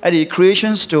ဆက်အဲ့ဒီ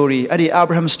creation story အဲ့ဒီ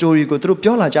Abraham story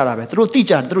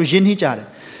ကိုသူတို့ပြောလာကြတာပဲသူတို့သိကြတယ်သူတို့ယဉ်နှီးကြတယ်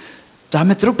ဒါ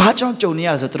မဲ့သူတို့ဘာကြောင့်ကြုံနေ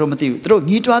ရလဲဆိုတော့သူတို့မသိဘူးသူတို့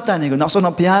ညီးတွားတန်တွေကို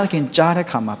နောက်ဆုံးတော့ဘုရားသခင်ကြား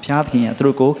တဲ့ခါမှာဘုရားသခင်ကသူ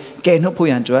တို့ကိုကယ်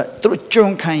နှုတ်ဖို့ရန်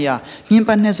အတွက်သူတို့ကြုံခံရညှဉ်းပ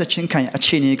န်းနှိပ်စက်ခြင်းခံရအ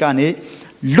ခြေအနေ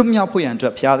ကနေလွတ်မြောက်ဖို့ရန်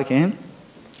အတွက်ဘုရားသခင်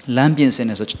လမ်းပြင်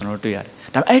ဆင်နေဆိုကျွန်တော်တို့တွေ့ရ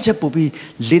တယ်ဒါပေမဲ့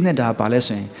အဲ့ချက်ပို့ပြီးလေး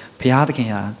နဲ့တာပါလဲဆိုရင်ဘုရားသခင်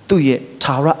ဟာသူ့ရဲ့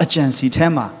ထာဝရအကြံစီထဲ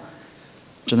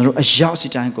မှာကျွန်တော်တို့အရောက်စီ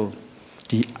တိုင်း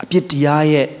ကိုဒီအပြစ်တရား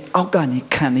ရဲ့အောက်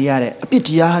ကနေခံနေရတဲ့အပြစ်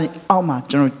တရားအောက်မှာ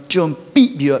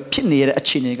ကျွန်တော်ကြုံပြီးတော့ဖြစ်နေရတဲ့အ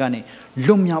ခြေအနေ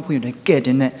ကနေလွတ်မြောက်ဖို့ရတဲ့ကဲ့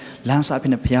တင်တဲ့လမ်းစာဖြ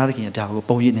စ်တဲ့ဘုရားသခင်ရဲ့ဒါကို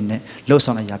ပုံရိပ်နေနဲ့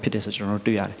လှုပ်ဆောင်ရဖြစ်တယ်ဆိုကျွန်တော်တို့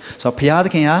တွေ့ရတယ်ဆိုတော့ဘုရား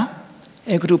သခင်ဟာ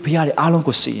အေဂုတုဘုရားတွေ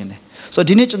အားလုံးကိုစီရင်တယ်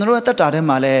ဆိုတော့ဒီနေ့ကျွန်တော်တို့အ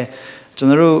သက်တာထဲမှာလဲ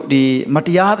ကျွန်တော်တို့ဒီမ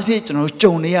တရားသဖြင့်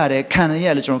ကျွန်တော်တို့ကြုံနေရ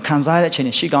တယ်ခံနေရတယ်ကျွန်တော်ခံစားရတဲ့အခြေအ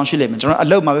နေရှိကောင်းရှိလိမ့်မယ်ကျွန်တော်အ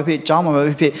လုပ်မှာပဲဖြစ်ကျောင်း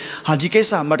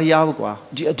မှာပဲဖြစ်ဟာဒီကိစ္စမတရားဘူး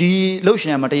ကွာဒီလှုပ်ရှ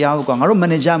င်ရမတရားဘူးကွာငါတို့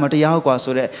မန်နေဂျာမတရားဘူး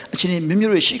ကွာဆိုတဲ့အခြေအနေ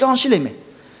မျိုးမျိုးတွေရှိကောင်းရှိလိမ့်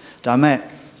မယ်ဒါမဲ့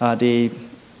ဒီ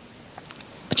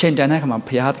အချိန်တန်တဲ့ခါ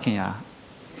မှာဘုရားသခင်ဟာ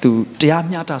သူတရား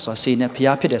မျှတစွာစေနဲ့ဘု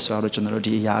ရားဖြစ်တယ်ဆိုတော့ကျွန်တော်တို့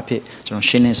ဒီအရာအဖြစ်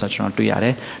ကျွန်တော်ရှင်းလင်းဆိုကျွန်တော်တွေ့ရတ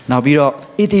ယ်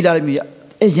နောက်ပြီးတော့ဣတိလာ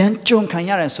မျိုးရန်ကြုံခံ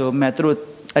ရတယ်ဆိုမဲ့သူ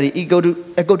တို့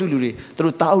အဲ့ဒီအဂုတုလူ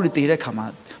တွေသူတို့တာအုပ်တွေတည်တဲ့ခါ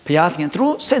မှာဘုရားသခင်သူ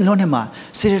တို့စိတ်လုံးထဲ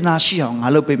မှာစေတနာရှိအောင်ငါ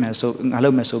လုပ်ပေးမယ်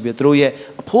ဆိုငါလုပ်မယ်ဆိုပြီးသူတို့ရဲ့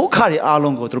အဖိုးခါတွေ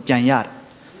အားလုံးကိုသူတို့ပြန်ရတယ်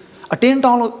အတ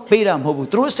င်းတောင်းလို့ပေးတာမဟုတ်ဘူး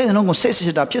သူတို့စိတ်နှလုံးကိုစိတ်စ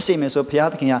စ်တာဖြစ်စေမယ်ဆိုဘု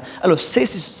ရားသခင်ကအဲ့လို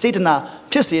စေ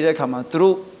တနာဖြစ်စေတဲ့ခါ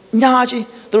မှာသူတို့အများကြီး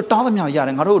သူတို့တောင်းသမျှရတ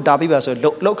ယ်ငါတို့ဒါပေးပါဆို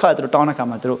လောက်ခါသူတို့တောင်းတဲ့ခါ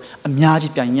မှာသူတို့အများကြီး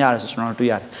ပြန်ရတယ်ဆိုကျွန်တော်တို့တွေ့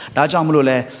ရတယ်ဒါကြောင့်မလို့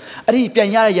လဲ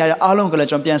အဲ့ဒီပြန်ရတဲ့ຢာအားလုံးကိုလ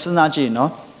ည်းကျွန်တော်ပြန်စဉ်းစားကြည့်နော်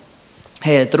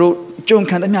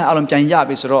ဟဲ့သူတို့ကြုံခံသမျှအားလုံးပြန်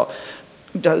ရပြီ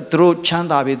ဆိုတော့သူတို့ချမ်း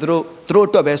သာ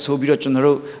ပြီသူတို့အတွက်ပဲဆိုပြီးတော့ကျွန်တော်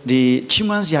တို့ဒီချီး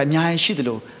မွမ်းစရာအများကြီးရှိ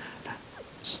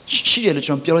တယ်လို့ရှိ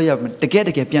တယ်လို့ကျွန်တော်ပြောလို့ရပါမယ်တကယ်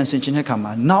ပြန်ဆင်ခြင်တဲ့ခါ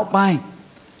မှာနောက်ပိုင်း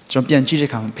ကျွန်တော်ပြန်ကြည့်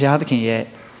တဲ့ခါမှာဘုရားသ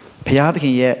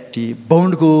ခင်ရဲ့ဒီ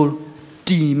ဘုံတကူ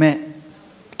တီ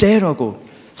မဲ့တဲတော်ကို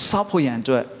စောက်ဖို့ရန်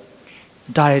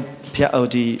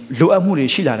အတွက်ဒါဖျက်ဒီလိုအပ်မှု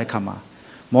တွေရှိလာတဲ့ခါမှာ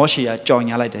မောရှေကကြော်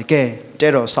ညာလိုက်တယ်ကဲ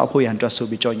တဲတော်စောက်ဖို့ရန်အတွက်ဆို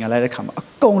ပြီးကြော်ညာလိုက်တဲ့ခါမှာ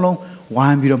အကုန်လုံးဝို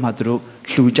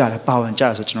င်းပြီးတော့မှသူတို့လှူကြတယ်ပါဝင်ကြ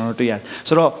တယ်ဆိုကျွန်တော်တို့တွေ့ရ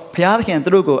တယ်ဆိုတော့ဘုရားသ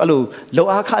ခင်သူတို့ကိုအဲ့လို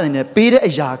လှူအားခနေပေး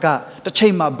တဲ့အရာကတစ်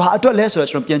ချိန်မှာဘာအတွက်လဲဆိုတော့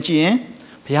ကျွန်တော်ပြန်ကြည့်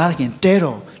ရင်ဘုရားသခင်တဲ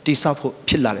တော်တိ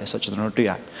ဆောက်ဖို့ဖြစ်လာတယ်ဆိုကျွန်တော်တို့တွေ့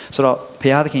ရတယ်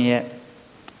ဆိုတော့ဘုရားသခင်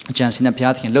ရဲ့အကျဉ်းစင်းတဲ့ဘု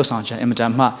ရားသခင်လှုပ်ဆောင်ခြင်းအင်မ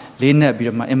တန်မှလေး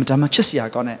နက်ပြီးတော့မှအင်မတန်မှချစ်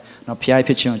စရာကောင်းတဲ့နော်ဘု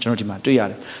ရားဖြစ်ခြင်းကိုကျွန်တော်ဒီမှာတွေ့ရ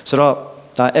တယ်ဆိုတော့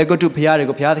ဒါအေဂုတုဘုရားတွေ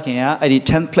ကိုဘုရားသခင်ကအဲ့ဒီ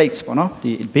10 plates ပေါ့နော်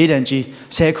ဒီဘေးဒဏ်ကြီး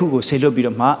10ခု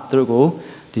ကိုဆေလွတ်ပြီးတော့မှသူတို့ကို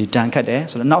ဒီတန်ခတ်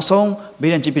တယ်ဆိုတော့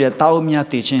နောက်ဆုံးဘေးဒဏ်ကြီးပြတဲ့တာ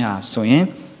ဝမြတည်ခြင်းဟာဆို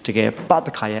ရင်တကယ်ပတ္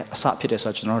တခါရဲ့အစဖြစ်တယ်ဆို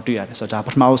တော့ကျွန်တော်တို့တွေ့ရတယ်ဆိုတော့ဒါ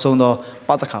ပထမဆုံးသော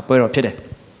ပတ္တခါပွဲတော်ဖြစ်တယ်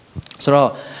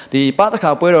ဆိုတော့ဒီပတ္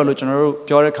တခါပွဲတော်လို့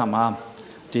ကျွန်တော်တို့ပြောတဲ့အခါမှာ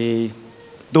ဒီ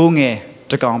တိုး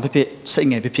ငယ်တ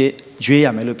ကောင်ဖြစ်စိတ်ငယ်ဖြစ်ရွေး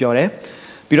ရမယ်လို့ပြော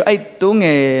တယ်ပြီးတော့အဲ့တိုး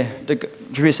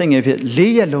ငယ်ဖြစ်စိတ်ငယ်ဖြစ်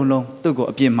4ရက်လုံးသူ့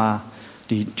ကိုအပြစ်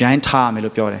မှာဒီဂျိုင်းထားရ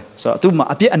မယ်လို့ပြောတယ်ဆိုတော့သူ့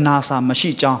မှာအပြစ်အနာစာမ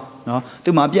ရှိကြောင်းနော်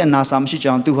သူ့မှာအပြစ်အနာစာမရှိ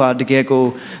ကြောင်းသူဟာတ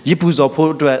ကယ်ကို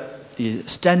ရစ်ပူဇော်ဖို့အတွက်ဒီ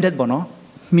standard ပေါ့နော်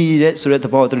မိတဲ့ဆိုတဲ့သ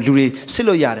ဘောသူလူတွေ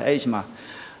စစ်လို့ရတယ်အဲ့ဒီ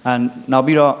မှာနောက်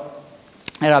ပြီးတော့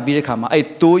အဲ့ဒါပြီးတဲ့ခါမှာအဲ့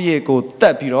တိုးရည်ကို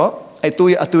တက်ပြီးတော့အဲ့တိုး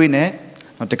ရည်အသွေး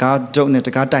နဲ့တကားဒုတ်နဲ့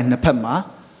တကားတိုင်နှစ်ဖက်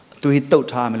မှာအသွေးတုတ်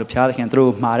ထားရမယ်လို့ဘုရားသခင်သူ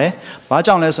တို့မှာတယ်ဘာ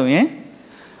ကြောင့်လဲဆို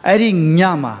ရင်အဲ့ဒီ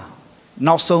ညမှာ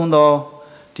နောက်ဆုံးသော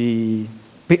ဒီ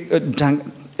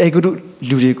အေဂုတု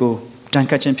လူတွေကို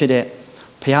တန်ခတ်ခြင်းဖြစ်တဲ့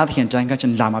ဘုရားသခင်တန်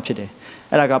ခတ်ခြင်းလာမှာဖြစ်တယ်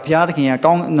အဲ့ဒါကဘုရားသခင်က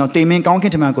ကောင်းတေမင်းကောင်း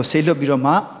ကင်တမန်ကို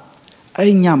ဆေးလွတ်ပြီးတော့မှအဲ့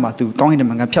ဒီညမှာသူကောင်းကင်တ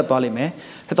မန်ကဖြတ်သွားလိမ့်မယ်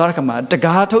ဖြတ်သွားတဲ့ခါမှာ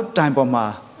တကားထုတ်တိုင်ပေါ်မှာ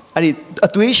အဲ့ဒီအ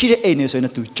သွေးရှိတဲ့အိမ်နေဆိုရင်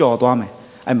သူကြော်သွားမယ်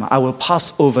အဲ့မှာ I will pass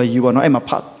over you ပေါ့နော်အဲ့မှာ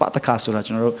ပတ္တခါ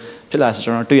ဆိုတာကျွန်တော်တို့ဖြစ်လာဆိုကျွ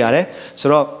န်တော်တို့တွေ့ရတယ်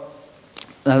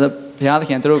ဆိုတော့ဘုရား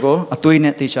သခင်သူတို့ကိုအသွေး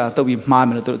နဲ့တေချာတုပ်ပြီးမှား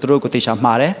မယ်လို့သူတို့ကိုတေ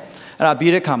ချာမှားတယ်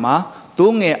အဲ့ဒါပြီးတဲ့ခါ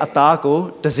မှာတိုးငယ်အသား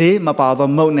ကိုတစေးမပါ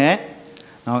သောမုတ်နဲ့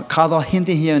နော်ခါသောဟ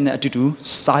င်းသီးဟင်းနဲ့အတူတူ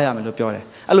စားရမယ်လို့ပြောတယ်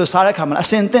အဲ့လိုစားတဲ့ခါမှာအ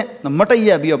စင်သင့်မတည့်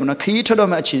ရက်ပြီးတော့နော်ခ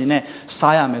ရီးထွက်တော့မဲ့အခြေအနေနဲ့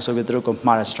စားရမယ်ဆိုပြီးသူတို့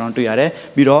ကိုမှားတယ်ဆိုကျွန်တော်တွေ့ရတယ်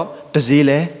ပြီးတော့တစေး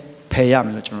လည်းဖယ်ရ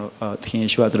မယ်လို့ကျွန်တော်သခင်ယေ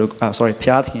ရှုကသူတို့sorry ဘု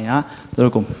ရားသခင်ကသူ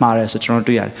တို့ကိုမှားတယ်ဆိုကျွန်တော်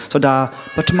တွေ့ရတယ်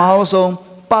ဆိုတော့ဒါပထမဆုံး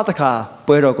ပတ္တခါ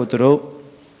ပွဲတော်ကိုသူတို့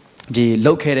ဒီ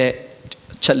လောက်ခဲ့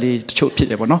တဲ့ချက်လေးတချို့ဖြစ်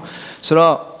တယ်ပေါ့နော်ဆို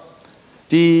တော့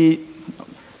ဒီ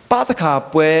ပတ္တခါ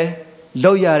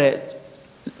ပွဲလောက်ရတဲ့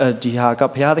ဒီဟာ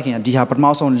ကဘုရားသခင်ကဒီဟာပထမ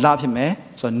ဆုံးလဖြစ်မယ်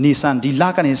ဆိုတော့ Nissan ဒီလ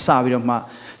ကနေစပြီးတော့မှ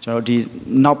ကျွန်တော်ဒီ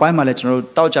နောက်ပိုင်းမှာလည်းကျွန်တော်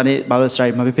တောက်ကြတဲ့ Bible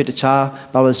study မှာဖြစ်တခြား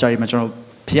Bible study မှာကျွန်တော်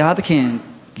ဘုရားသခင်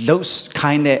လှုပ်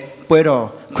ခိုင်းတဲ့ပွဲတော်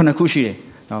9ခုရှိတယ်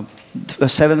နော်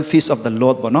seven feasts of the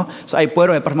Lord ပေါ့နော်ဆိုအဲ့ပွဲ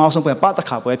တော်ရဲ့ပထမဆုံးပွဲပတ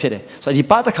ခါပွဲဖြစ်တယ်ဆိုတော့ဒီ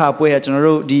ပတခါပွဲကကျွန်တော်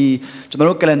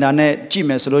တို့ calendar နဲ့ကြည့်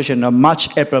မယ်ဆိုလို့ရှိရင်တော့ March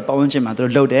April ပတ်ဝန်းကျင်မှာသူ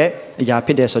တို့လှုပ်တဲ့အရာဖြ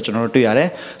စ်တယ်ဆိုတော့ကျွန်တော်တို့တွေ့ရတယ်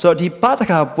ဆိုတော့ဒီပတ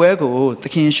ခါပွဲကိုသ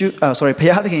ခင်ရှုဘု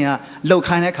ရားသခင်ကလှုပ်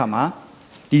ခိုင်းတဲ့အခါမှာ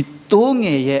ဒီတိုးင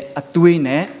ယ်ရဲ့အသွေး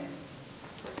နဲ့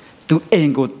သူအိ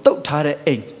မ်ကိုတုတ်ထားတဲ့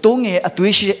အိမ်တိုးငယ်ရဲ့အ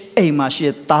သွေးရှိတဲ့အိမ်မှာရှိ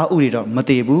တဲ့သားဥတွေတော့မ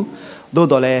တည်ဘူးသို့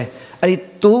တော်လည်းအဲ့ဒီ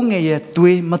တိုးငယ်ရဲ့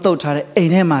သွေးမတုတ်ထားတဲ့အိ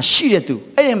မ်ထဲမှာရှိတဲ့သူ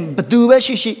အဲ့ဒီဘသူပဲ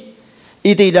ရှိ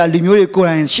ဣသေလလူမျိုးတွေကိုယ်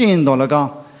တိုင်ရှင်းတော်၎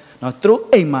င်းနော်သူတို့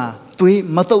အိမ်မှာသွေး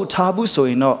မတုတ်ထားဘူးဆို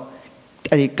ရင်တော့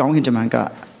အဲ့ဒီကောင်းကင်တမန်က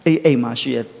အဲ့ဒီအိမ်မှာရှိ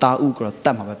တဲ့သားဥကိုတော့တ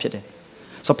တ်မှာပဲဖြစ်တယ်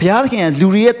ဆိုဘုရားသခင်ကလူ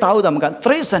တွေရဲ့သားဥတာမကတ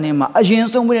ရိษံတွေမှာအရင်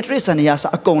ဆုံးဝင်တဲ့တရိษံတွေရစ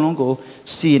အကုန်လုံးကို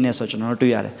စီနေဆိုကျွန်တော်တို့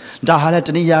တွေ့ရတယ်ဒါဟာလည်းတ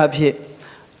နည်းအားဖြင့်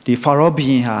ဒီဖာရောဘု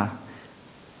ရင်ဟာ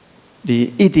ဒီ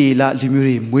ဣသေလလူမျိုး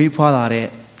တွေမွေးဖွားလာတဲ့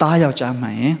သားယောက်ျားမှ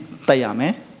န်ရင်တက်ရမ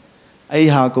ယ်အဲ့ဒီ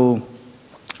ဟာကို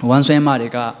ဝန်ဆွဲမတွေ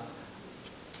က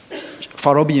ဖာ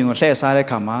ရောဘုရင်ကိုလှည့်စားတဲ့အ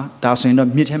ခါမှာဒါဆိုရင်တော့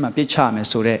မြစ်ထဲမှာပြစ်ချမယ်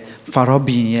ဆိုတော့ဖာရော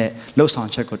ဘုရင်ရဲ့လှုပ်ဆောင်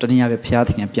ချက်ကိုတနည်းအားဖြင့်ဘုရားသ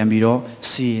ခင်ပြန်ပြီးတော့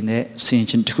စီရင်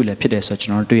ချင်းတစ်ခုလည်းဖြစ်တယ်ဆိုတော့ကျွ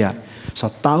န်တော်တို့တွေ့ရတယ်ဆို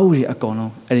တော့တာဝူတွေအကုန်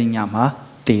လုံးအဲ့ဒီညမှာ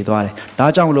တည်သွားတယ်ဒါ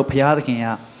ကြောင့်မလို့ဘုရားသခင်က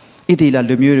ဣသေလ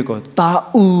လူမျိုးတွေကိုတာ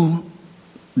ဝူ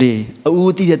ဒီအူ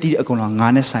တီးတဲ့အကုန်လုံးငါ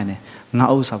နဲ့ဆိုင်တယ်ငါ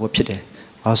ဥစ္စာကိုဖြစ်တယ်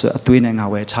ဘာလို့ဆိုအသွေးနဲ့ငါ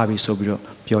ဝယ်ထားပြီးဆိုပြီးတော့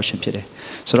ပြောရှင်ဖြစ်တယ်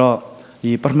ဆိုတော့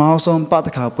ဒီပထမဆုံးပတ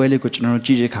ခါပွဲလေးကိုကျွန်တော်တို့ကြ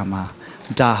ည့်တဲ့အခါမှာ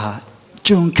ဒါဟာ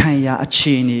ကြုံခံရအ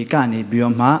ခြေအနေကနေပြီး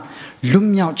တော့မှလွတ်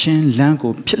မြောက်ခြင်းလမ်း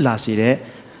ကိုဖြစ်လာစေတဲ့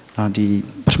ဒီ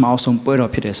ပထမဆုံးပွဲ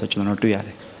တော်ဖြစ်တယ်ဆိုကျွန်တော်တို့တွေ့ရတ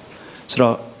ယ်ဆို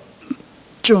တော့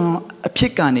ကြုံအဖြ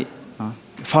စ်ကနေ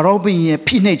ဖာရောဘုရင်ရဲ့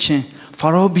ဖိနှိပ်ခြင်းဖာ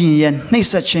ရောဘုရင်ရဲ့နှိပ်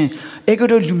စက်ခြင်းအေဂို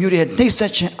ဒိုလူမျိုးတွေရဲ့နှိပ်စ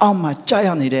က်ခြင်းအောက်မှာကြာ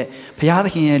ရောက်နေတဲ့ဘုရားသ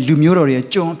ခင်ရဲ့လူမျိုးတော်တွေရဲ့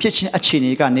ကြုံဖြစ်ခြင်းအခြေအ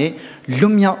နေကနေလွ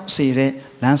တ်မြောက်စေတဲ့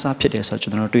လမ်းစာဖြစ်တယ်ဆိုတော့ကျွ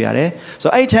န်တော်တို့တွေ့ရတယ်ဆို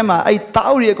တော့အဲ့ဒီထဲမှာအဲ့တာ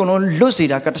အုပ်တွေအကုန်လုံးလွတ်စေ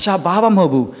တာကတခြားဘာမှမဟု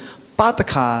တ်ဘူးပတ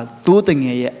ခါသိုးတင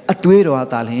ယ်ရဲ့အသွေးတော်အ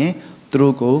သာလျင်သူ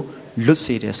တို့ကိုလွတ်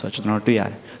စေတယ်ဆိုတော့ကျွန်တော်တို့တွေ့ရ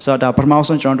တယ်ဆိုတော့ဒါပထမ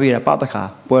ဆုံးကျွန်တော်တွေ့ရတဲ့ပတခါ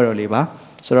ပွဲတော်လေးပါ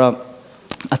ဆိုတော့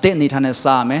အသက်အနေထားနဲ့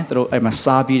စားမယ်သူတို့အဲ့မှာ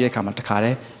စားပြီးတဲ့အခါမှာတခါတ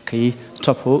ည်းခရီးထွ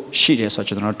က်ဖို့ရှိတယ်ဆိုတော့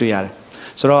ကျွန်တော်တို့တွေ့ရတယ်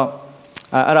ဆိုတော့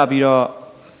အဲ့ဒါပြီးတော့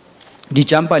ဒီ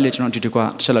ဂျမ်ပိုက်လေးကျွန်တော်ဒီတစ်ခါ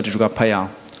ဖတ်ရအောင်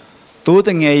သိုးတ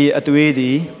ငယ်၏အသွေးသ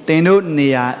ည်တင်တို့နေ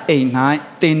ရာအိမ်၌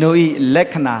တင်တို့၏လက္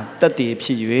ခဏာတက်တည်ဖြ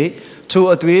စ်၍ထို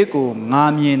အသွေးကိုငါ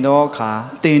မြင်သောအခါ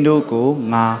တင်တို့ကို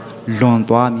ငါလွန်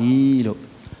သွားမည်လို့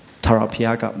ထာဝရဘု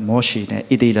ရားကမောရှေနဲ့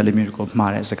ဣသေလလူမျိုးကိုမှာ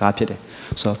တဲ့စကားဖြစ်တယ်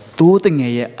ဆိုတော့သိုးတင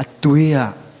ယ်ရဲ့အသွေးက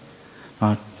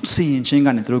စီရင်ချင်းက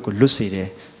နေသူတို့ကိုလွတ်စေတယ်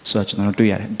ဆိုတော့ကျွန်တော်တို့တွေ့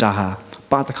ရတယ်ဒါဟာ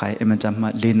ပတခါရဲ့အမတန်မှ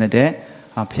လေးနေတဲ့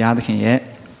ဘုရားသခင်ရဲ့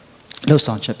လှုပ်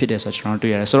ဆောင်ချက်ဖြစ်တယ်ဆိုတော့ကျွန်တော်တို့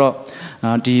တွေ့ရတယ်ဆိုတော့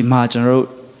ဒီမှာကျွန်တော်တို့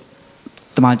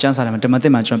တမန်ကျမ်းစာထဲမှာဓမ္မသ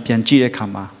စ်မှာကျွန်တော်ပြန်ကြည့်တဲ့အခါ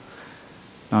မှာ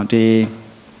ဒီ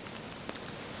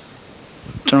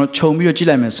ကျွန်တော်ခြုံပြီးတော့ကြည့်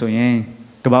လိုက်မယ်ဆိုရင်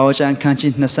ကမ္ဘာ့ကျမ်းခန်း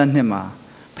ကြီး22မှာ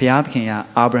ဘုရားသခင်က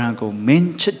အာဗြဟံကိုမင်း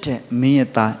ချစ်တဲ့မင်းရဲ့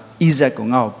သားဣဇက်ကို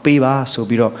ငါ့ကိုပေးပါဆို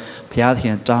ပြီးတော့ဘုရားသခ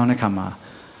င်တောင်းတဲ့အခါမှာ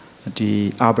ဒီ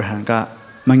အာဗြဟံက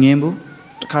မငင်းဘူး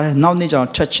တခါနောက်နေ့ကျတော့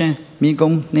ချက်ချင်းမိကု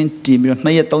န်းနှင်းတီးပြီးတော့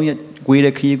2ရက်3ရက်ဝေး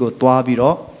တဲ့ခရီးကိုသွားပြီး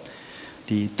တော့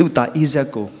ဒီသူ့သားဣဇက်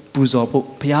ကိုပူဇော်ဖို့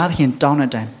ဘုရားသခင်တောင်းတဲ့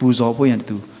အတိုင်းပူဇော်ဖို့ရန်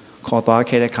သူခေါ်သွား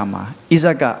ခဲ့တဲ့အခါမှာဣဇ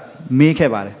က်ကမေးခဲ့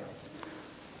ပါတယ်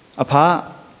အဖ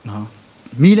နော်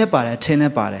မီးလည်းပါတယ်ထင်းလ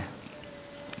ည်းပါတယ်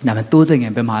ဒါပေမဲ့တိုးတဲ့င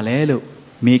ယ်ဘယ်မှာလဲလို့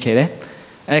မေးခဲ့တယ်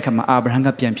အဲ့ဒီအခါမှာအာဗြဟံက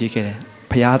ပြန်ပြေးခဲ့တယ်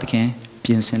ဘုရားသခင်ပြ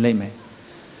င်ဆင်လိုက်မယ်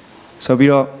ဆိုပြီး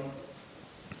တော့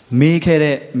မေးခဲ့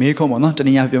တဲ့မေးခွန်းပေါ့နော်တန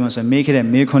ည်းအားဖြင့်ပြောမှဆိုမေးခဲ့တဲ့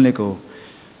မေးခွန်းလေးကို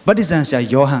ဗတ္တိဇံဆရာ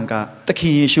ယောဟန်ကသခ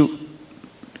င်ယေရှု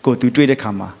ကိုသူတွေ့တဲ့အ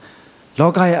ခါမှာလော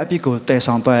ကရဲ့အပြစ်ကိုတည်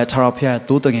ဆောင်သွားတဲ့ထာဝရဘုရား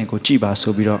သိုးတငယ်ကိုကြည်ပါ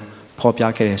ဆိုပြီးတော့ဖော်ပြ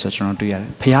ခဲ့တယ်ဆိုကျွန်တော်တွေ့ရတယ်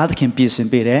ဘုရားသခင်ပြင်ဆင်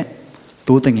ပေးတဲ့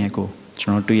သိုးတငယ်ကိုကျွ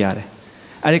န်တော်တွေ့ရတယ်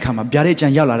အဲ့ဒီခါမှာဗျာဒိတ်ကျ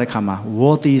မ်းရောက်လာတဲ့ခါမှာ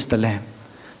worthy is the lamb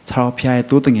ထာဝရဘုရားရဲ့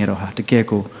သိုးတငယ်တော်ဟာတကယ်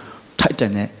ကိုထိုက်တ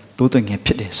န်တဲ့သိုးတငယ်ဖြ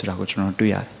စ်တယ်ဆိုတာကိုကျွန်တော်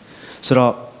တွေ့ရတယ်ဆို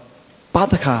တော့ပါ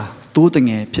တခါသိုးတင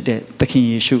ယ်ဖြစ်တဲ့သခင်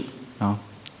ယေရှုနော်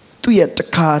သူ့ရဲ့တ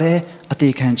ခါတဲ့အ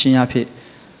သေးခံခြင်းအဖြစ်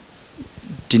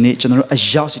ဒီနေ့ကျွန်တော်တို့အ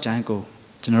ရောက်စီတိုင်းကို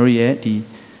ကျွန်တော်တို့ရဲ့ဒီ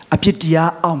အဖြစ်တ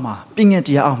ရားအောက်မှာပြည့်ငတ်တ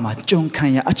ရားအောက်မှာကြုံခံ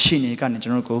ရအခြေအနေကနေကျွ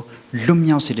န်တော်တို့ကိုလွတ်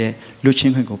မြောက်စေတဲ့လူချ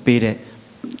င်းခွင့်ကိုပေးတဲ့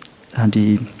ဒီ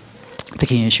သ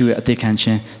ခင်ယေရှုရဲ့အသေးခံခြ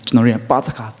င်းကျွန်တော်တို့ရဲ့ပါတ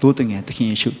ခါသိုးတငယ်သခင်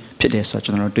ယေရှုဖြစ်တယ်ဆိုတော့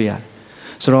ကျွန်တော်တို့တွေ့ရတယ်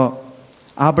ဆိုတော့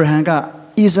အာဗြဟံကဣ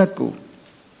ဇက်ကို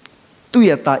သူ့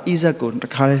ရဲ့သားဣဇက်ကိုတ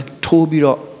ခါထိုးပြီး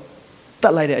တော့တ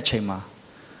တ်လိုက်တဲ့အချိန်မှာ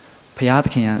ဘုရားသ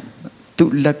ခင်က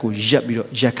သူ့လက်ကိုရက်ပြီးတော့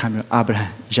ရက်ခံပြီးတော့အာဗြဟံ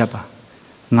ရက်ပါ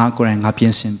ငါကိုယ်တိုင်ငါပြ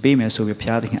င်ဆင်ပေးမယ်ဆိုပြီးဘု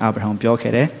ရားသခင်အာဗြဟံပြော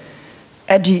ခဲ့တယ်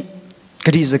အဲ့ဒီ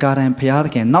ဂတိစကားတိုင်းဘုရား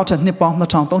သခင်နောက်ထပ်နှစ်ပေါင်း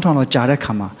2000 3000လောက်ကြာ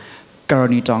တဲ့ခါမှာကာ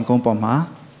ရိုနီတောင်ကုန်းပေါ်မှာ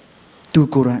သူ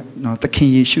ကိုယ်တိုင်နော်သခင်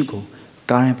ယေရှုကို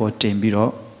ကားတိုင်းပေါ်တင်ပြီးတော့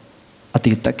အတ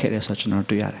ည်တက်ခဲ့တယ်ဆို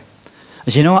ကျွန်တော်တွေ့ရ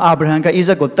တယ်အရင်တော့အာဗြဟံကဣဇ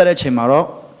က်ကိုတက်တဲ့ချိန်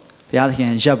မှာတော့ဘုရားသခင်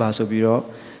ရပ်ပါဆိုပြီးတော့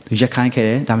သူရက်ခိုင်းခဲ့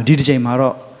တယ်ဒါပေမဲ့ဒီတစ်ချိန်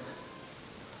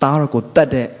မှာတော့တားတော့ကိုတက်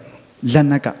တဲ့လက်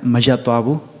နက်ကမရပ်သွား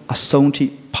ဘူးအဆုံးထိ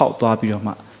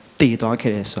ဖောက်သွားပြီးတော့မှတည်သွား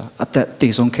ခဲ့တယ်ဆိုတာအသက်တ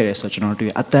ည်ဆုံးခဲ့တယ်ဆိုတော့ကျွန်တော်တို့တွေ့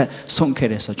ရအသက်ဆုံးခဲ့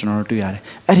တယ်ဆိုတော့ကျွန်တော်တို့တွေ့ရ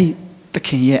တယ်အဲ့ဒီသခ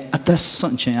င်ရဲ့အ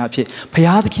သက်ဆုံးခြင်း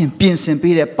အဖြစ်ဘုရားသခင်ပြင်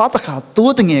ဆင်ပေးတဲ့ပ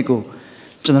သခါသိုးတငယ်ကို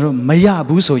ကျွန်တော်တို့မ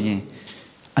ရဘူးဆိုရင်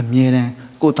အမြဲတမ်း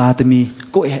ကိုသားသမီး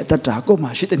ကိုရဲ့အသက်တာ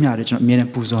ကိုမှရှိသမျှတွေကျွန်တော်အမြဲတမ်း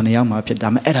ပူဇော်နေရမှာဖြစ်ဒါ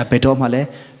ပေမဲ့အဲ့ဒါဘယ်တော့မှလ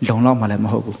ည်းလုံလောက်မှလည်းမ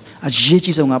ဟုတ်ဘူးအ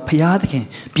ရေးကြီးဆုံးကဘုရားသ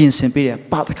ခင်ပြင်ဆင်ပေးတဲ့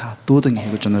ပသခါသိုးတငယ်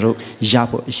ကိုကျွန်တော်တို့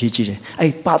ရဖို့အရေးကြီးတယ်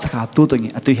အဲ့ပသခါသိုးတ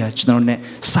ငယ်အတွေ့ဟာကျွန်တော်တို့ ਨੇ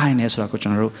ဆိုင်နေဆိုတာကိုကျွ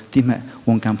န်တော်တို့ဒီမဲ့ဝ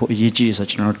န်ခံဖို့အရေးကြီးတယ်ဆိုတော့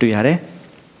ကျွန်တော်တို့တွေ့ရ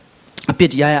တယ်အပြစ်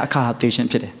တရားရဲ့အခါသေရှင်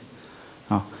ဖြစ်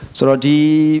တယ်ဟုတ်ဆိုတော့ဒီ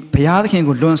ဘုရားသ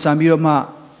ခင်ကိုလွန်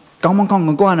ဆန်ပြီးတော့မှကောင်းမကောင်း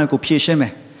ကိုယ့်အနေကိုဖြည့်ရှင်း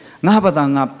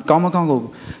မယ်ငါဘာသာငါကောင်းမကောင်း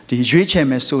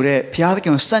ကိုဒီရွေးချယ်မယ်ဆိုတော့ဘုရားသခ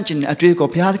င်ကိုစန့်ကျင်တဲ့အတွေ့အကြုံ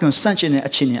ဘုရားသခင်ကိုစန့်ကျင်တဲ့အ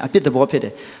ခြေအနေအပြစ်သဘောဖြစ်တ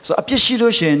ယ်ဆိုတော့အပြစ်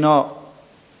ရှိလို့ရှိ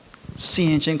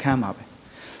ရင်တော့စီရင်ခြင်းခံမှာပဲ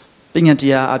ပညာတ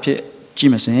ရားအဖြစ်ကြ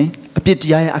ည့်မယ်ဆိုရင်အပြစ်တ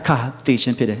ရားရဲ့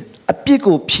အခါသိခြင်းဖြစ်တယ်အပြစ်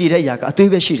ကိုဖြေတဲ့ຢာက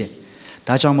အသွေးပဲရှိ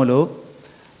တယ်ဒါကြောင့်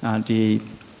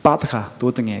မလို့ဒီပါသခါ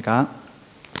သိုးတငယ်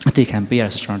ကအသေးခံပေး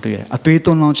ရဆိုကျွန်တော်တွေ့ရတယ်အသွေး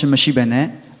သွန်းလောင်းခြင်းမရှိဘဲ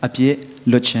နဲ့အပြစ်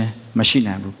လွတ်ခြင်းမ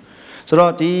ရှိနိုင်ဘူးဆို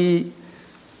တော့ဒီ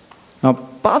နော်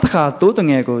ပါသခါသိုးတ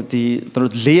ငယ်ကိုဒီသူတို့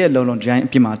၄ရက်လုံးဒီတိုင်း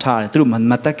အပြစ်မှာထားတယ်သူတို့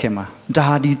မတက်ခင်မှာဒါ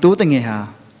ဟာဒီသိုးတငယ်ဟာ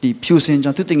ဒီဖြူစင်ကြော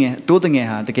င့်သူတငယ်သိုးတ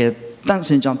ငယ်ဟာတကယ်တန့်စ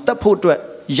င်ကြောင့်တက်ဖို့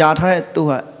အတွက်ယာထား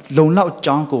တဲ့သူဟာလုံ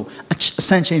လောက်ကြောင်းကိုအ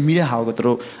ဆန့်ချိန်မိတဲ့ဟာ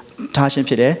ကိုသူတို့ထားခြ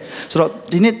င်းဖြစ်တယ်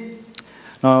ဆိုတော့ဒီနေ့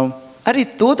နော်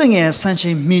အဲ့ဒီသိုးတငယ်ဆန့်ချိ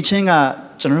န်မိခြင်းက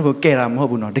ကျွန်တော်တို့ကိုကဲတာ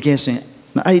မဟုတ်ဘူးနော်တကယ်ဆိုရင်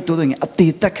အဲ့ဒီတိုးတဲ့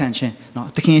အသေးတက်ခံခြင်းနော်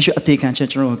သခင်ယေရှုအသေးခံခြင်း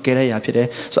ကျွန်တော်တို့ကဲရရဖြစ်တယ်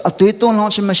ဆိုအသွေးသွန်းလော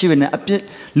င်းခြင်းမရှိဘဲနဲ့အပြစ်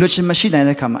လွတ်ခြင်းမရှိနိုင်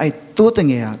တဲ့ခါမှာအဲ့တိုးတဲ့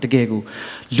ငယ်ဟာတကယ်ကို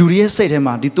လူတွေရဲ့စိတ်ထဲ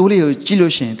မှာဒီတိုးလေးကိုကြည့်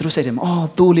လို့ရှိရင်သူတို့စိတ်ထဲ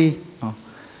မှာအော်တိုးလေးနော်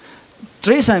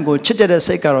တရိษံကိုချစ်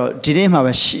တဲ့စိတ်ကတော့ဒီနေ့မှာ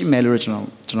ပဲရှိမယ်လို့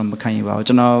ကျွန်တော်မခံရပါဘူး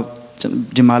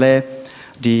ကျွန်တော်ဒီမှာလဲ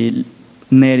ဒီ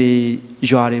နယ်တွေ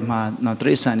ရွာတွေမှာနော်တ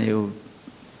ရိษံတွေကို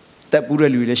တက်ပူး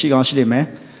တဲ့လူတွေလည်းရှိကောင်းရှိလိမ့်မယ်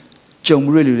ကြုံ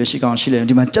မှုတဲ့လူတွေရှိကောင်းရှိလိမ့်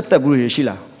မယ်ဒီမှာကြက်တက်ပူးတွေရှိ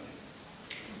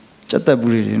လားကြက်တက်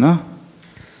ဘူးတွေနော်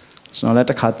ကျွန်တော်လ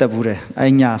ည်းတစ်ခါတက်ဘူး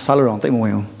တယ်အဲ့ညစားလို့တော့တိတ်မဝ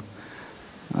င်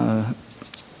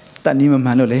ဘူးတက်နီးမမှ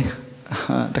န်လို့လေ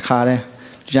တစ်ခါတ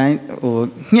ည်းဒီတိုင်းဟို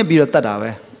ညှစ်ပြီးတော့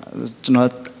တက်တာပဲကျွန်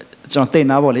တော်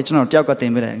တင်သားပေါ့လေကျွန်တော်တယောက်က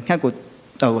တင်ပေးတယ်ငှက်ကို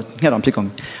ငှက်တော့ဖြစ်ကုန်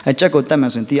ပြီအဲ့ကြက်ကိုတက်မှ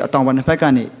ဆိုရင်ဒီအတောင်ပိုင်းတစ်ဖက်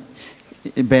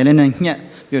ကနေဘယ်လဲ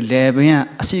နဲ့ညှက်ပြီးလေပင်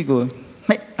ကအစီ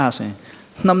ကိုနှိပ်အားဆိုရင်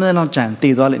2မိနစ်လောက်ကြာတ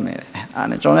ည်သွားလိမ့်မယ်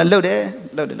အဲ့ဒါကျွန်တော်လည်း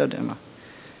လှုပ်တယ်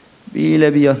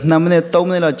မှာပြီးလဲပြီးတော့2မိနစ်3မိ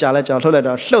နစ်လောက်ကြာလိုက်လှုပ်လိုက်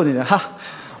တော့လှုပ်နေတယ်ဟာ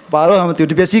ဘာလို့မှသူ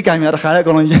ဒီပစ္စည်းကင်များတစ်ခါတည်းအ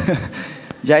ကုန်လုံး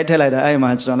ရိုက်ထည့်လိုက်တာအဲ့မှာ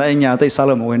ကျွန်တော်လည်းအညာသိ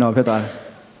စားလို့မဝင်တော့ဖြစ်သွားတယ်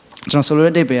ကျွန်တော်ဆို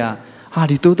လိုတဲ့ပဲဟာ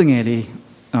ဒီတိုးတငယ်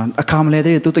လေးအခါ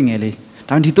မလဲတဲ့တိုးတငယ်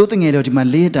လေးဒါဒီတိုးတငယ်လေးဒီ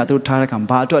မှာလေးတာသူထားတဲ့ခါ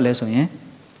ဘာအတွက်လဲဆို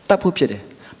ရင်တတ်ဖို့ဖြစ်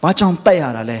တယ်ဘာကြောင့်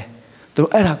တက်ရတာလဲသူ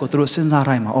အဲ့ဒါကိုသူတို့စဉ်း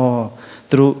စားတိုင်းမှာအော်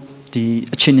သူတို့ဒီ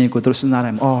အချင်းတွေကိုသူတို့စဉ်း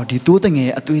စားတိုင်းမှာအော်ဒီတိုးတငယ်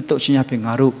အသွေးတုတ်ချင်း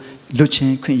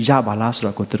ရဖြစ်ငါတို့လွတ်ချင်းခွင့်ရပါလားဆို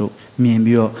တော့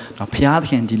ကိုသူတို့မြင်ပြီးတော့ဘုရား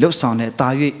သခင်ဒီလှုပ်ဆောင်တဲ့တာ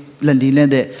၍လက်လေး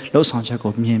လက်တဲ့လှုပ်ဆောင်ချက်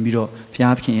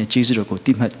ကိုမြင်ပြီးတော့ဘုရားသခင်ရဲ့ကျေးဇူးတော်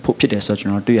ကိုသိမှတ်ဖို့ဖြစ်တယ်ဆိုတော့ကျွ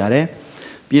န်တော်တွေ့ရတယ်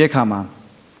ပြီးတဲ့အခါ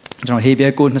မှာကျွန်တော်ဟေဘဲ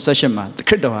9:28မှာခ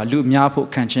ရစ်တော်ဟာလူအများဖို့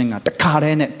ခံခြင်းကတခါတ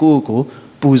ည်းနဲ့ကိုယ့်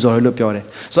ကိုပူဇော်ရလို့ပြော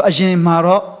တယ်ဆိုတော့အရင်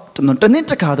မှာတော့တနည်း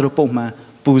တစ်ခါသူတို့ပုံမှန်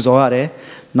ပူဇော်ရတယ်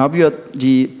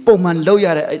နောက်ပြီးတော့ဒီပုံမှန်လှုပ်ရ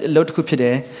တဲ့အလုပ်တစ်ခုဖြစ်တ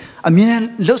ယ်အမြဲတမ်း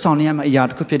လှုပ်ဆောင်နေရမယ့်အရာ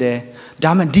တစ်ခုဖြစ်တယ်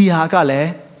ဒါမှဒီဟာကလ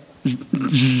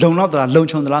ည်းလုံလောက်သလားလုံ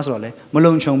ချုံသလားဆိုတော့လေမ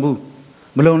လုံချုံဘူး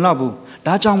မလုံလောက်ဘူး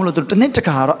ဒါကြောင့်မလို့သူတနည်းတစ်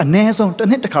ခါတော့အနည်းဆုံးတ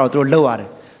နည်းတစ်ခါတော့သူတို့လှုပ်ရတယ်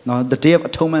နော် the day of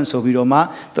atonement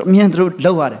ဆိုပြီးတော့မှသူအ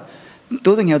မြဲသူတို့လှုပ်ရတယ်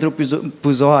တိုးတဲ့ငယ်သူတို့ပူ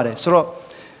ဇော်ရတယ်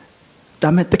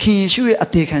ဆိုတော့ဒါမဲ့သခင်ယေရှုရဲ့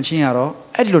အသေးခံခြင်းကတော့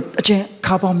အဲ့ဒီလိုအကျဉ်း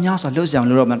ခါပေါင်းများစွာလှုပ်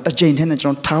ဆောင်လို့တော့မှတစ်ချိန်တည်းနဲ့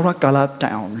ကျွန်တော်ထာဝရကာလ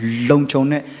တိုင်အောင်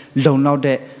လုံချုံနဲ့လုံလောက်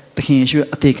တဲ့သခင်ယေရှု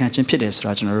ရဲ့အသေးခံခြင်းဖြစ်တယ်ဆို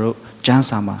တာကျွန်တော်တို့ကျမ်း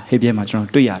စာမှာဟေဘရဲမှာကျွန်တော်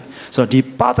တွေ့ရတယ်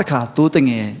ဆိုတော့ဒီပသခါသိုးတ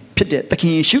ငယ်ဖြစ်တဲ့သခ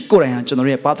င်ယေရှုကိုယ်တိုင်ဟာကျွန်တော်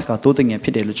ရဲ့ပသခါသိုးတ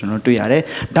ငယ်ဖြစ်တယ်လို့ကျွန်တော်တွေ့ရ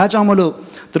တယ်ဒါကြောင့်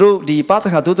မလို့သူတို့ဒီပ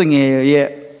သခါသိုးတငယ်ရဲ့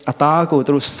အသား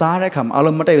ကိုသူတို့စားတဲ့အခါမှာအ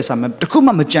လုံးမတည့်ရစားမယ်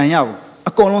တခုမှမကြံရ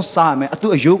ဘူးအကုန်လုံးစားရမယ်အသူ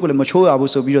အယိုးကိုလည်းမချိုး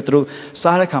ရဘူး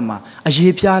ဆိုပြီးတော့သူတို့စားတဲ့အခါမှာအရေ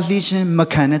ပြားလှီးခြင်းမ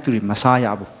ခံတဲ့သူတွေမစား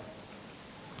ရဘူး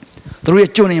သူတို့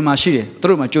ရဲ့ကြုံနေမှာရှိတယ်သူ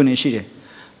တို့မှာကြုံနေရှိ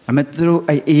တယ်ဒါပေမဲ့သူတို့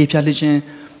အရေပြားလှီးခြင်း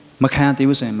မခံသေး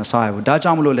ဘူးဆိုရင်မစားရ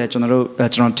ဘူးဒါကြောင့်မလို့လဲကျွန်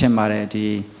တော်ထင်ပါတယ်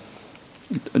ဒီ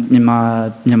မြန်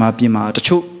မာပြည်မှာတ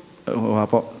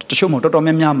ချို့တချို့မဟုတ်တော်တော်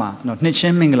များများ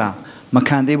မှာနှစ်ချင်းမင်္ဂလာမ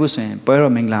ခံသေးဘူးဆိုရင်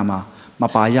ပွဲတော်မင်္ဂလာမှာမ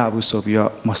ပါရဘူး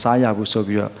ဆိုပြီးတော့မစားရဘူးဆို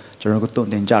ပြီးတော့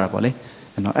ကျွန်တော်တို့တုံ့တင်ကြတာပေါ့လေ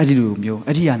နော်အဲ့ဒီလို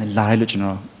မျိုးအဲ့ဒီကနေလာတယ်လို့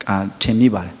ကျွန်တော်ထင်မိ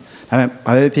ပါတယ်ဒါပေမဲ့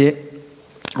ဘာပဲဖြစ်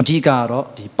အဓိကတော့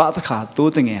ဒီပသခါ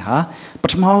သိုးတငယ်ဟာ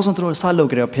ပထမဆုံးသူတို့စလုပ်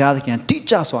ကြတဲ့ဘုရားသခင်တိ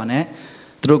ကျစွာနဲ့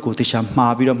သူတို့ကိုတေချာ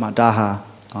မှားပြီးတော့မှဒါဟာ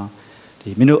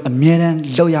ဒီမင်းတို့အမြဲတမ်း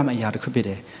လုပ်ရမယ့်အရာတစ်ခုဖြစ်တ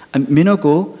ယ်မင်းတို့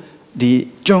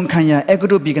ကိုဒီကြုံခံရ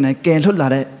အဂုတ္တပိကနေကယ်လွတ်လာ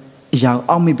တဲ့အရာ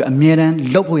အောက်မိပြီးအမြဲတ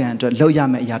မ်းလုပ်ဖို့ရန်အတွက်လုပ်ရ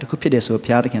မယ့်အရာတစ်ခုဖြစ်တယ်ဆိုဘု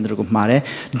ရားသခင်တို့ကိုမှား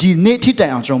တယ်ဒီနေ့ထိ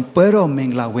တိုင်အောင်ကျွန်တော်ပွဲတော်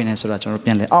မင်္ဂလာဝင်နေဆိုတာကျွန်တော်ပြ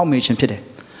န်လဲအောက်မေ့ခြင်းဖြစ်တယ်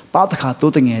ပသခါ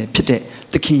သိုးတငယ်ဖြစ်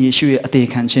တဲ့သခင်ယေရှုရဲ့အ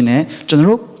သေးခံခြင်းနဲ့ကျွန်တော်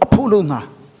တို့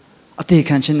အဖို့လို့ငါအ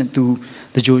သေးခံခြင်း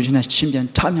နဲ့သူတကြိုခြင်းနဲ့ရှင်ပြန်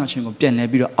ထမြောက်ခြင်း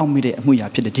ကိုပြန်လဲပြီးတော့အောက်မေ့တဲ့အမှုရာ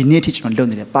ဖြစ်တယ်ဒီနေ့ထိ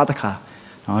ကျွန်တော်လုပ်နေတဲ့ပသခါ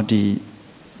နော်ဒီ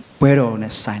ပွဲတော်နဲ့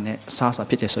ဆိုင်တဲ့အစား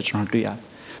အစာဖြစ်တယ်ဆိုကျွန်တော်တွေ့ရတယ်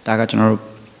ဒါကကျွန်တော်တို့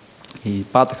ဒီ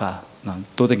ပသခါနော်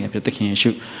သိုးတငယ်ဖြစ်တဲ့သခင်ယေရှု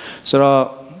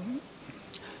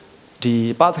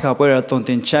ဆိုတော့ဒီပသခါပွဲတော်တုံတ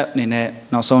င်ချက်အနေနဲ့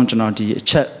နောက်ဆုံးကျွန်တော်ဒီ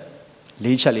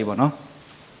အချက်၄ချက်လေးပေါ့နော်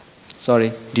sorry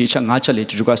ဒီအချက်၅ချက်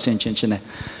လေးတူတူကဆင်ချင်းချင်းနဲ့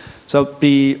so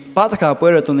ဒီပသခါ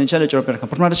ပွဲတော်တုံတင်ချက်လေး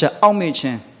ကျွန်တော်ပြောတာပထမတစ်ချက်အောက်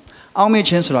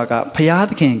မေ့ခြင်းဆိုတာကဘု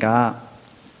ရားသခင်က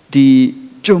ဒီ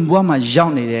ကျုံဘွားမှာရော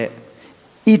က်နေ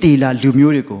တဲ့ဣတိ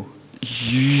လလူမျိုးတွေကို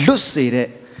လွတ်စေတဲ့အ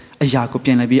ရာ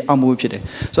ကိုပြန်လဲပြီးအောက်မိုးဖြစ်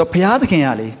တယ်ဆိုတော့ဘုရားသခင်က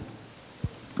လေ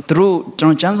သူတို့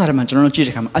ကျွန်တော်ကျမ်းစာထဲမှာကျွန်တော်ကြ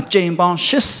ည့်တဲ့အခါမှာအကြိမ်ပေါင်း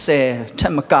80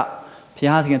ထက်မ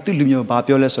ကဘုရားသခင်သူ့လူမျိုးဘာ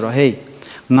ပြောလဲဆိုတော့ဟေး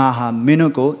ငါဟာမင်းတို့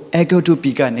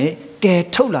ကိုအေဂုတ္တုပြည်ကနေ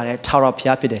ကယ်ထုတ်လာတဲ့ထာဝရဘု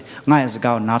ရားဖြစ်တယ်ငါရဲ့စ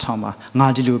ကားကိုနားထောင်ပါ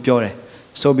ငါဒီလိုပြောတယ်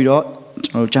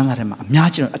ဆိုပြီးတော့ကျွန်တော်ကျမ်းစာထဲမှာ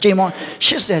အများကြီးတော့အကြိမ်ပေါင်း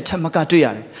80ထက်မကတွေ့ရ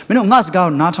တယ်မင်းတို့ငါစ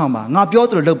ကားကိုနားထောင်ပါငါပြော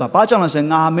သလိုလုပ်ပါဘာကြောင့်လဲဆို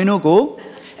ရင်ငါမင်းတို့ကို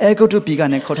အေဂုတ္တုပြည်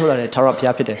ကနေခေါ်ထုတ်လာတဲ့ထာဝရဘု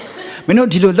ရားဖြစ်တယ်မင်းတို့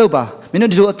ဒီလိုလုပ်ပါမ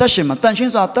င်းတို့ဒီလိုအသက်ရှင်ပါ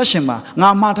တန်ရှင်းစွာအ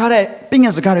သက်ရှင်ပါငါမှားထားတဲ့ပြည့်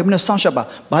ညက်စကားတွေမင်းတို့စောင့်ရှက်ပါ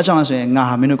ဘာကြောင့်လဲဆို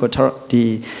ရင်ငါဟာမင်းတို့ကိုဒီ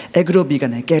အေဂုတ္တုပြည်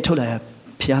ကနေကယ်ထုတ်လာ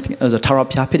တဲ့ဘုရားသခင်ဆိုထာဝ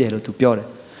ရဘုရားဖြစ်တယ်လို့သူပြောတယ်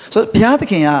ဆိုတော့ဘုရား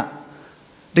သခင်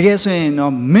ကတကယ်ဆို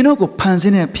ရင်တော့မင်းတို့ကိုဖန်ဆ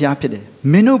င်းတဲ့ဘုရားဖြစ်တယ်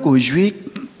မင်းတို့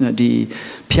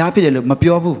ကိုရွေးဒီဘုရားဖြစ်တယ်လို့မ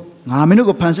ပြောဘူးငါမ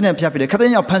င်းတို့ကိုဖန်ဆင်းတဲ့ဘုရားဖြစ်တယ်ခက်တဲ့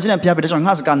ရောက်ဖန်ဆင်းတဲ့ဘုရားဖြစ်တယ်ကျွန်တော်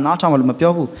ငါစကားနားထောင်လို့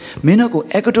မပြောဘူးမင်းတို့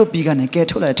ကိုအေဂုတ္တုပြည်ကနေ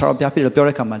ကယ်ထုတ်လာတဲ့ထာဝရဘုရားဖြစ်တယ်လို့ပြော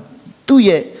တဲ့အခါမှာသူ့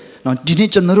ရဲ့နော်ဒီနေ့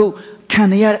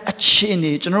ကျွန်တော်တို့ခံရတဲ့အခြေအ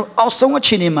နေကျွန်တော်တို့အောက်ဆုံး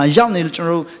အခြေအနေမှာရောက်နေလို့ကျွန်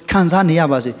တော်တို့ခံစားနေရ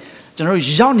ပါစေ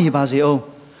ကျွန်တော်တို့ရောက်နေပါစေ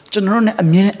အောင်ကျွန်တော်တို့နဲ့အ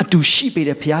မြဲတမ်းအတူရှိပေး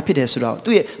တဲ့ဘုရားဖြစ်တယ်ဆိုတော့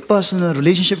သူ့ရဲ့ personal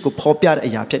relationship ကိုဖော်ပြတဲ့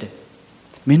အရာဖြစ်တယ်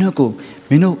မင်း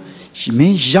တို့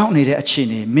မင်းရောက်နေတဲ့အခြေ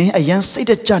အနေမင်းအ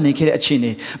ရန်စိတ်တကြနေခဲ့တဲ့အခြေ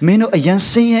အနေမင်းတို့အ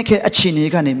ရန်ဆင်းရဲခဲ့တဲ့အခြေအနေ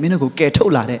ကနေမင်းတို့ကို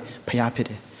ကယ်ထုတ်လာတဲ့ဘု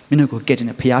ရားဖြစ်တယ်မင်းတို့ကိုကယ်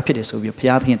တင်တဲ့ဘုရားဖြစ်တယ်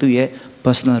ဆိုပြီးဘုရားသခင်သူ့ရဲ့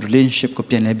personal relationship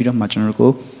ကိုပြန်လဲပြီးတော့မှကျွန်တော်တို့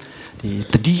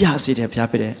ကိုဒီတတိယစေတဲ့ဘု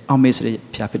ရားဖြစ်တယ်အောက်မေ့စေ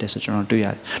တဲ့ဘုရားဖြစ်တယ်ဆိုကျွန်တော်တွေ့ရ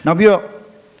တယ်နောက်ပြီးတော့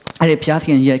အဲ့ဒီဘုရားသခ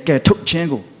င်ရဲ့ကယ်ထုတ်ခြ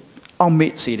င်းကို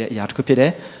အောက်မေ့စေတဲ့အရာတစ်ခုဖြစ်တယ်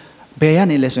ဘယ်ရ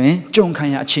နေလဲဆိုရင်ကြုံခံ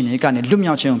ရအခြေအနေ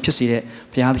ကနေလွတ်မြောက်ခြင်းကိုဖြစ်စေတဲ့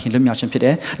ဘုရားသခင်လွတ်မြောက်ခြင်းဖြစ်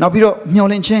တယ်နောက်ပြီးတော့မျှော်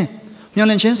လင့်ခြ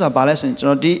င်းဆိုတာဘာလဲဆိုရင်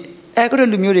ကျွန်တော်ဒီအေဂုတ္တ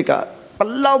လူမျိုးတွေကဘ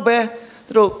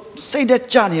လောက်ပဲသူတို့စိတ်သက်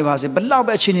ကြနေပါစေဘလောက်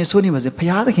ပဲအခြေ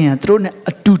အနေဆိုးနေပါစေဘုရားသခင်ကသူတို့နဲ့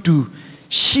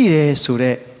အတူတူရှိတယ်ဆို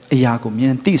တဲ့အရာ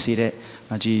ကိုမြင်သိစေတဲ့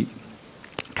ဒီ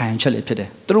ခံရချက်လေးဖြစ်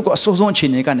တယ်သူတို့ကအဆိုးဆုံးအ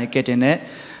ခြေအနေကနေကယ်တင်တဲ့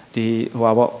ဒီ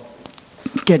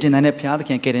ကယ်တင်တဲ့ဘုရားသခ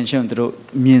င်ကယ်တင်ခြင်းကိုသူတို့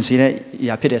မြင်စေတဲ့အ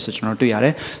ရာဖြစ်တယ်ဆိုကျွန်တော်တွေ့ရ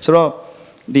တယ်ဆိုတော့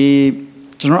ဒီ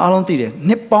ကျွန်တော်အားလုံးသိ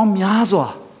တယ်နှစ်ပေါင်းများစွာ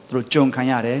သူတို့ကြုံခံ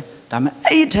ရတယ်ဒါပေ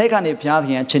မဲ့အဲ့ဒီထဲကနေဘုရား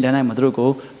သခင်အချိန်တန်းတိုင်းမှာသူတို့ကို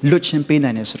လွတ်ချင်းပေး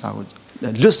နိုင်တယ်ဆိုတာကို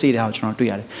လွတ်စေတာကိုကျွန်တော်တွေ့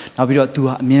ရတယ်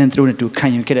နောက်ပြီးတော့သူဟာအမြဲတမ်းသူတို့နဲ့တူခံ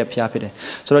ယူခဲ့တဲ့ဘုရားဖြစ်တယ်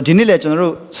ဆိုတော့ဒီနေ့လေ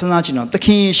ကျွန်တော်တို့စဉ်းစားကြည့်တော့သ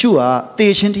ခင်ယေရှုဟာတေ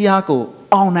ခြင်းတရားကို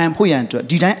အောင်နိုင်ဖို့ရန်အတွက်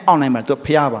ဒီတိုင်းအောင်နိုင်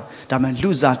မှာသူဘုရားပါဒါပေ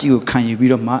မဲ့လူစားတီ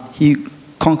ကိုခံယူပြီးတော့မှ he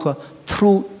conquer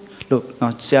through လို့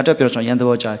ဆရာတော်ပြောကျွန်တော်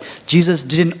ရန်တော်ကြား Jesus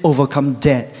didn't overcome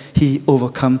death he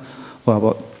overcome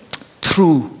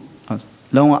through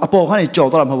လုံးဝအပေါ်ကနေကြော်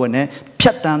သွားတာမဟုတ်ဘူး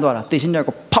နဲ့ဖြတ်တန်းသွားတာတေခြင်းတရား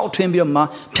ကိုဖောက်ထွ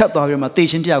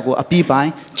င်းပြီးတော့မှဖြတ်သွားပြီးတော့မှတေခြင်းတရားကိုအပြီးပိုင်း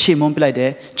ခြေမုံပလိုက်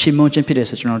တယ်ခြေမုံချင်းဖြစ်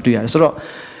တယ်ဆိုကျွန်တော်တွေ့ရတယ်ဆိုတော့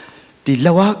ဒီ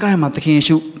လဝါကရမှာသခင်ယေ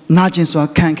ရှုနာကျင်စွာ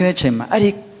ခံခဲ့တဲ့ချိန်မှာ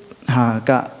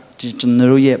အဲ့ဒီဟာကဒီ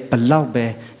ကျွန်တော်ရဲ့ဘလောက်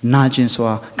ပဲနာကျင်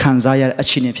စွာခံစားရတဲ့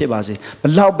အခြေအနေဖြစ်ပါစေဘ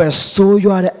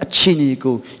လောက်ပဲဆိုးရွားတဲ့အခြေ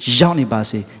အနေကို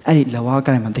ရောက်နေပါစေအဲ့ဒီလဝါက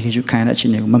ရမှာသခင်ယေရှုခံရတဲ့အ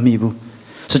ခြေအနေကိုမမိ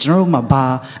ဘူးဆိုကျွန်တော်တို့မှာ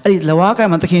ဘာအဲ့ဒီလဝါကရ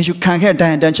မှာသခင်ယေရှုခံ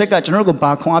ခဲ့တဲ့အတန်ချက်ကကျွန်တော်တို့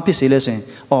ကိုဘာခွန်အားဖြစ်စေလဲဆိုရင်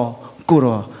အော်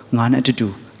ကိုတော့ငါနဲ့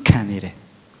အတူခံနေတယ်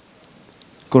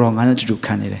ကိုတော့ငါနဲ့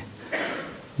အတူခံနေတယ်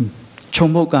ခြုံ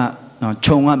ဘုတ်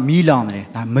ကခြုံကမီးလောင်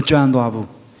တယ်ဒါမကျွမ်းသွား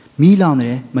ဘူးမီးလောင်တ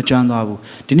ယ်မကျွမ်းသွားဘူး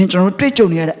ဒီနေ့ကျွန်တော်တို့တွေ့ကြုံ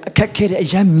နေရတဲ့အခက်အခဲတွေ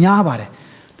အများများပါတယ်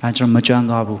ဒါကျွန်တော်မကျွမ်း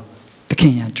သွားဘူးသ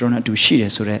ခင်ကကျွန်တော်နဲ့အတူရှိ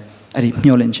တယ်ဆိုတော့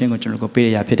အဲ့ဒီမျှော်လင့်ခြင်းကိုကျွန်တော်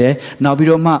ကိုပေးရဖြစ်တယ်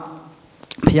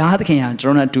နောက်ပြီးတော့မှဘုရားသခင်ကကျွန်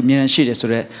တော်နဲ့အတူမြင်နေရှိတယ်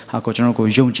ဆိုတော့ဟာကိုကျွန်တော်ကို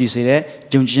ယုံကြည်စေတဲ့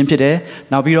ယုံကြည်ခြင်းဖြစ်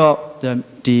တယ်နောက်ပြီးတော့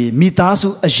ဒီမိ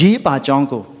သားစုအရေးပါကြောင်း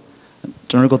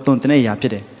ကိုကျွန်တော်တို့ကိုသွန်သင်တဲ့အရာဖြ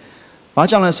စ်တယ်။ဘာ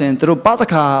ကြောင့်လဲဆိုရင်သူတို့ပ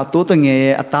သခါသိုးတ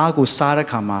ငယ်ရဲ့အသားကိုစား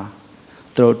တဲ့ခါမှာ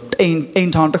သူတို့အိ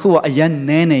မ်ထောင်တစ်ခုကအ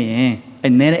ရန်နဲနေရင်အဲ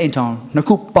နဲတဲ့အိမ်ထောင်နှစ်ခု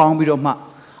ပေါင်းပြီးတော့မှ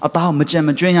အသားမကြမ်း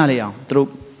မကျွင်းရလေ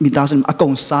အောင်သူတို့မိသားစု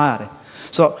အကုန်စားရတယ်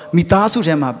ဆိုတော့မိသားစု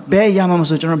ထဲမှာဘယ်အရာမှမ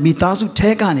ဆိုကျွန်တော်မိ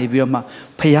သားစုထဲကနေပြီးတော့မှ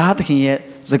ဖရာသခင်ရဲ့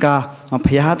စကား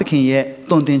ဖရာသခင်ရဲ့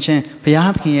တုံတင်ခြင်းဖ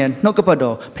ရာသခင်ရဲ့နှုတ်ကပတ်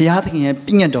တော်ဖရာသခင်ရဲ့ပြ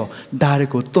ည့်ညတ်တော်ဒါ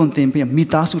တွေကိုတုံတင်ပြီးမိ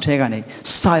သားစုထဲကနေ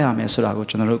စရမယ်ဆိုတာ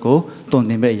ကိုကျွန်တော်တို့ကိုတုံ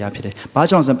တင်ပေးရဖြစ်တယ်။ဘာ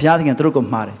ကြောင့်လဲဆိုဖရာသခင်သူတို့ကို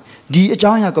မှားတယ်။ဒီ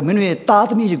အကြောင်းအရာကိုမင်းတို့ရဲ့သား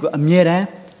သမီးတွေကိုအမြဲတမ်း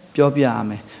ပြောပြ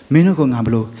ရမယ်။မင်းတို့ကငါဘ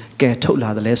လို့ကဲထုတ်လာ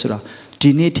တယ်လဲဆိုတော့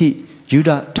ဒီ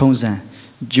နေ့ထိယူဒထုံးစံ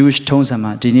Jewish ထုံးစံ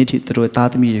မှာဒီနေ့ထိသူတို့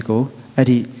သားသမီးတွေကိုအဲ့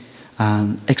ဒီ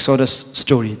Exodus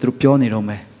story သူတို့ပြောနေတော့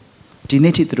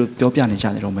မယ်ဒီနေ့ထိသူတို့ပြောပြနေကြ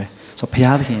နေတော့မယ်ဆိုတော့ဘု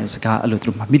ရားသခင်ရဲ့စကားအဲ့လိုသူ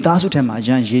တို့မိသားစုထဲမှာအရ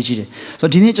င်ရေးကြီးတယ်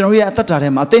ဆိုတော့ဒီနေ့ကျွန်တော်ရဲ့အသက်တာထဲ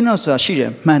မှာအသိနှောက်ဆိုတာရှိ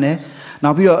တယ်မှန်တယ်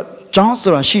နောက်ပြီးတော့ကျောင်း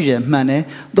ဆိုတာရှိတယ်မှန်တယ်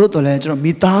သို့တော်လည်း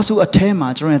ကျွန်တော်မိသားစုအထဲမှာ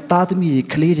ကျွန်တော်ရဲ့သားသမီးတွေ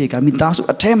ကလေးတွေကမိ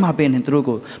သားစုအထဲ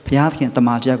မှာပဲနေသူတို့ကိုဘုရားသခင်တ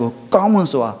မန်တရားကိုကောင်းမွန်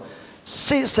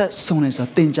စွာစိတ်ဆက်ဆုံးနေ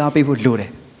ဆိုတာသင်ကြားပေးဖို့လို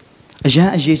တယ်အ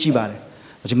ရင်အရေးကြီးပါတယ်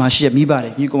ဒီမှာရှိရမိပါတယ်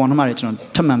ညီကောင်နှမတွေကျွန်တော်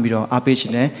ထပ်မံပြီးတော့အား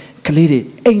ပေးချင်တယ်ကလေး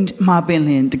တွေအိမ်မှာပင်လ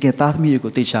င်တကယ်သားသမီးတွေ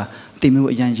ကိုသိချာသင်မျိုး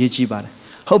အရင်ရေးကြည့်ပါ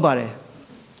တယ်ဟုတ်ပါတယ်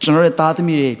ကျွန်တော်ရဲ့သားသ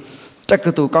မီးတွေ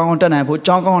တက်ကတူကောင်းကောင်းတက်နိုင်ဖို့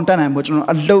ကြောင်းကောင်းကောင်းတက်နိုင်ဖို့ကျွန်တော်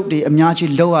အလုပ်တွေ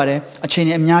အများကြီးလုပ်ရတယ်အ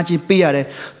ချိန်တွေအများကြီးပေးရတယ်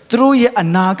သူတို့ရဲ့အ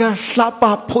နာဂတ်လှပ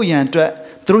ဖို့ရန်အတွက်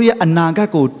သူတို့ရဲ့အနာ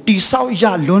ဂတ်ကိုတိဆောက်ရ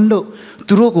လွ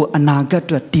န်းလို့သူတို့ကိုအနာဂတ်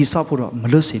အတွက်တိဆောက်ဖို့တော့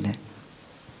မလွတ်စေနဲ့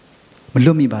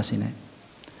မလွတ်မိပါစေနဲ့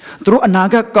သူတို့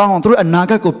အနာဂတ်ကောင်းအောင်သူတို့အနာ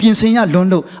ဂတ်ကိုပြင်ဆင်ရလွ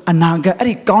န်းလို့အနာဂတ်အဲ့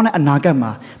ဒီကောင်းတဲ့အနာဂတ်မှာ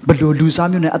ဘယ်လိုလူ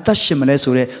စားမျိုးနဲ့အသက်ရှင်မလဲ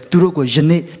ဆိုတော့သူတို့ကို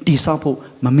ယနေ့တိ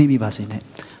ဆောက်ဖို့မမေ့မိပါစေနဲ့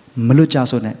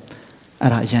မလွတ်ကြဆိုနဲ့အဲ့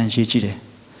ဒါအရင်ရေးကြည့်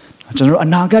တယ်ကျွန်တော်တို့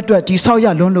အနာဂတ်အတွက်တိဆောက်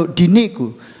ရလွန်းလို့ဒီ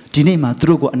နေ့မှာသူ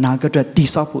တို့ကိုအနာဂတ်အတွက်တိ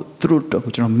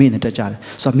ဆောက်ဖို့သူတို့ကိုကျွန်တော်မေ့နေတတ်ကြတယ်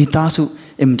ဆိုတော့မိသားစု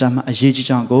အင်မတန်မှအ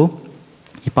ရေးကြီးကြောင်း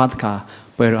ကိုဒီပတ်ခါ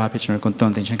ပွဲတော်အဖြစ်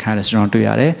ကျွန်တော်ကွန်တွန်တင်ချင်းခိုင်းတယ်ကျွန်တော်တွေ့ရ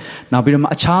တယ်။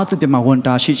နောက်ပြီးတော့အခြားသူပြမှာဝန်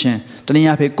တာရှိခြင်းတန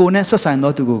ည်းအားဖြင့်ကိုယ်နဲ့ဆက်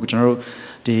ဆိုင်သောသူကိုကျွန်တော်တို့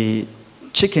ဒီ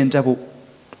chicken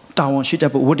တက်ဖို့တာဝန်ရှိတ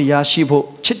တ်ဖို့ဝတ္တရားရှိဖို့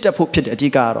ချစ်တတ်ဖို့ဖြစ်တဲ့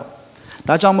အဓိက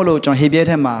ကတော့ဒါကြောင့်မလို့ကျွန်တော်ဟေ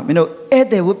ဘရဲထဲမှာမင်းတို့ဧည့်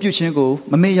သည်ဝတ်ပြုခြင်း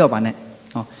ကိုမမေ့လျော့ပါနဲ့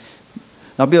။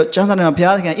ဟောနောက်ပြီးတော့ကျမ်းစာထဲမှာဘု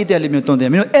ရားသခင်ဣသရေလမျိုးတွင်တယ်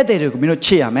မင်းတို့ဧည့်သည်တွေကိုမ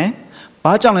င်းတို့ချစ်ရမယ်။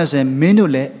ဘာကြောင့်လဲဆိုရင်မ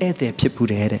င်းတို့လည်းဧည့်သည်ဖြစ်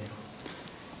ဘူးတဲ့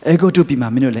အဲဂုတ်တုပြီမှာ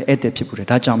မင်းတို့လည်းဧည့်သည်ဖြစ်ဘူး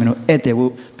တယ်ဒါကြောင့်မင်းတို့ဧည့်သည်ဝ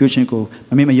ပြုခြင်း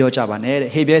ကိုမမေ့မလျော့ကြပါနဲ့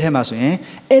တဲ့ဟေဘရဲထဲမှာဆို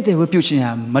ရင်ဧည့်သည်ဝပြုခြ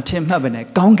င်းဟာမထင်မှတ်ပဲနဲ့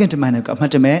ကောင်းကင်တမန်နဲ့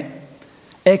အမှတ်တ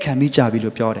မဲ့ဧခံမိကြ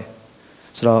ပြီလို့ပြောတယ်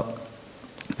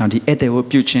ဆိုတော့နောက်ဒီဧည့်သည်ဝ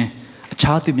ပြုခြင်း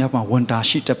အခြားသူများမှာ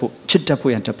ဝန်တာရှိတတ်ဖို့ချစ်တတ်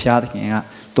ဖို့ရန်တဖျားသခင်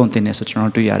ကတွန်းတင်နေဆို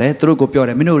ကျွန်တော်တွေ့ရတယ်သူတို့ကိုပြော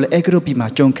တယ်မင်းတို့လည်းဧဂုတ်ပြီမှာ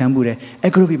ကြုံခံမှုတယ်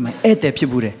ဧဂုတ်ပြီမှာဧည့်သည်ဖြစ်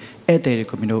မှုတယ်ဧည့်သည်တွေ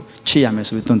ကိုမင်းတို့ချစ်ရ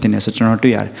မယ်ဆိုပြီးတွန်းတင်နေဆိုကျွန်တော်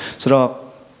တွေ့ရတယ်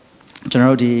ဆိုတော့ကျွန်တော်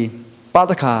တို့ဒီပါ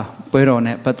ဒခါပွဲတော်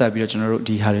နဲ့ပတ်သက်ပြီးတော့ကျွန်တော်တို့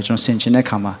ဒီဟာတွေကျွန်တော်ဆင်ခြင်တဲ့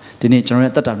ခါမှာဒီနေ့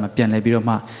ကျွန်တော်ရဲ့တက်တာမှာပြန်လဲပြီးတော့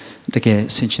မှတကယ်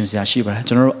ဆင်ခြင်စရာရှိပါတယ်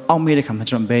ကျွန်တော်တို့အောက်မေ့တဲ့ခါ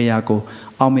မှာကျွန်တော်ဘယ်ရာကို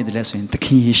အောက်မေ့တယ်လဲဆိုရင်သ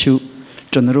ခင်ယေရှု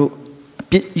ကျွန်တော်တို့အ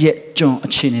ပြစ်ရဲ့ကျွန်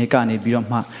အခြေအနေကနေပြီးတော့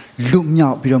မှလွတ်မြော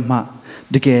က်ပြီးတော့မှ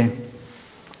တကယ်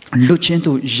လွတ်ချ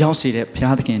င်းသူရောက်စေ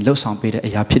တဲ့ဘုရားသခင်လှုပ်ဆောင်ပေးတဲ့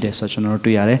အရာဖြစ်တယ်ဆိုတော့ကျွန်တော်တို့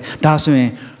တွေ့ရတယ်ဒါဆိုရင်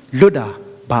လွတ်တာ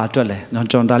ဘာ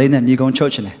အတွက်လဲကျွန်တော်ဒါလေးနဲ့ညီကုန်းချု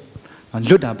ပ်ချင်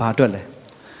တယ်လွတ်တာဘာအတွက်လဲ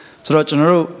ဆိုတော့ကျွန်တော်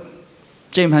တို့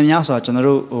ကျိန်မှန်များဆိုတော့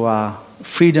ကျွန်တော်တို့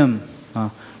freedom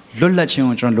လွတ်လပ်ခြင်း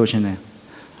ကိုကျွန်တော်လိုချင်တယ်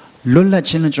လွတ်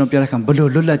လပ်ခြင်းနဲ့ကျွန်တော်ပြောတဲ့အခါဘယ်လို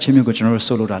လွတ်လပ်ခြင်းမျိုးကို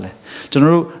ကျွန်တော်တို့ဆိုလိုတာလဲကျွန်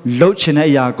တော်တို့လှုပ်ချင်တဲ့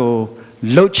အရာကို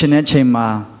လှုပ်ချင်တဲ့အချိန်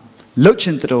မှာလှုပ်ချ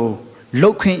င်တဲ့လှု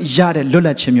ပ်ခွင့်ရတဲ့လွတ်လ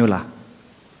ပ်ခြင်းမျိုး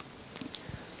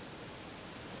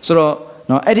လားဆိုတော့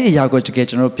အဲ့ဒီအရာကိုတ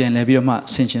ကယ်ကျွန်တော်တို့ပြန်လဲပြီးတော့မှ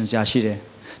ဆင်ခြင်စရာရှိတယ်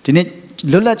ဒီ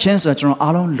နေ့လွတ်လပ်ခြင်းဆိုတော့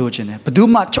ကျွန်တော်အားလုံးလိုချင်တယ်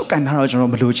ဘယ်သူမှချုပ်ကန်ထားတော့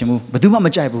ကျွန်တော်မလိုချင်ဘူးဘယ်သူမှမ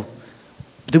ကြိုက်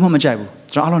ဘူးဘယ်သူမှမကြိုက်ဘူး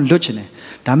ကျွန်တော်အားလုံးလွတ်ချင်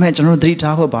တယ်ဒါပေမဲ့ကျွန်တော်တို့သတိ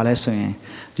ထားဖို့ပါလဲဆို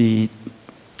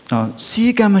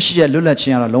ရင်ဒီစီကံမရှိတဲ့လွတ်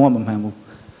လပ်ခြင်းကတော့လုံးဝမမှန်ဘူး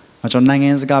ကျွန်တော်နိုင်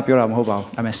ငံစကားပြောတာမဟုတ်ပါဘူး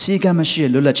ဒါပေမဲ့စီကံမရှိတဲ့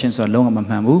လွတ်လပ်ခြင်းဆိုတာလုံးဝ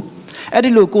မမှန်ဘူး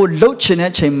အဲ့ဒီလိုကိုလှုပ်ချင်တဲ့အ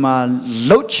ချိန်မှာ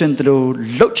လှုပ်ချင်တယ်လို့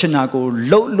လှုပ်ချင်တာကို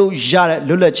လှုပ်လို့ရ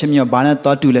တဲ့လွတ်လပ်ခြင်းမျိုးဘာ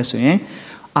နဲ့သွားတူလဲဆို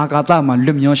ရင်အာဂါသ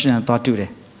မှာလွတ်မျောရှင်သွားတူတယ်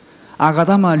အာဂါ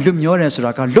သမှာလွတ်မျောတယ်ဆို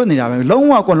တာ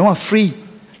ကလွတ်နေတာပဲလုံးဝ free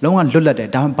လုံးဝလွတ်လပ်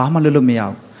တယ်ဒါမှဘာမှလွတ်လို့မ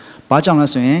ရဘူးဘာကြော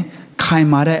င့်လဲဆိုရင်ခိုင်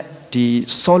မာတဲ့ဒီ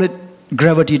solid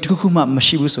gravity တခုမှမ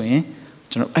ရှိဘူးဆိုရင်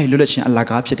ကျွန်တော်အဲ့လွတ်လပ်ခြင်းအလ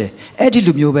ကားဖြစ်တယ်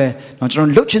အဲ့ဒီလူမျိုးပဲ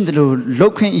ကျွန်တော်လှုပ်ချင်တယ်လို့လှု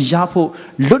ပ်ခွင့်ရဖို့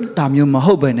လွတ်တာမျိုးမဟု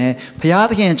တ်ဘဲနဲ့ဘုရား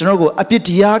သခင်ကျွန်တော်ကိုအပြစ်တ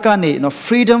ရားကနေ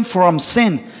freedom from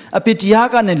sin အပြစ်တ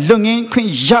ရားကနေလွတ်ငင်းခွ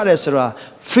င့်ရတယ်ဆိုတာ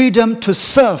freedom to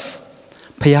serve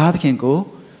ဘုရားသခင်ကို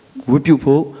ဝတ်ပြု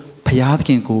ဖို့ဘုရားသ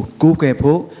ခင်ကိုကိုးကွယ်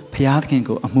ဖို့ဘုရားသ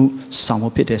ခင်ကိုအမှု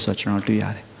ဆောင်ဖို့ဖြစ်တယ်ဆိုတော့ကျွန်တော်တွေ့ရတ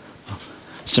ယ်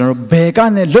ကျွန်တော်ဘယ်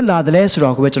ကနေလွတ်လာတယ်လဲ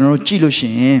ဆိုတော့ကိုပဲကျွန်တော်တို့ကြည့်လို့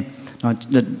ရှိရင်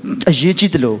အရေး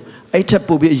ကြီးတယ်လို့အဲ့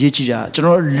ထက်ပိုပြီးအရေးကြီးတာ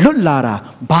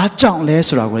ကျွန်တော်လွတ်လာတာဘာကြောင့်လဲ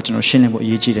ဆိုတာကိုကျွန်တော်ရှင်းလင်းဖို့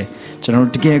အရေးကြီးတယ်ကျွန်တော်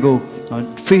တကယ်ကို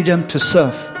freedom to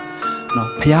serve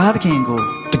ဘုရားသခင်ကို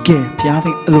တကယ်ဘုရားသ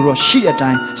ခင်အလိုတော်ရှိတဲ့အ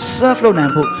တိုင်း serve လုပ်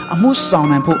နိုင်ဖို့အမှုဆောင်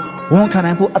နိုင်ဖို့ဝန်ခံ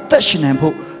နိုင်ဖို့အသက်ရှင်နိုင်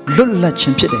ဖို့ လွတ်လပ်ခြ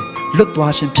င်းဖြစ်တယ်လွတ်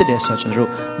သွားခြင်းဖြစ်တယ်ဆိုတော့ကျွန်တော်တို့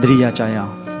သတိရကြရအော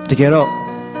င်တကယ်တော့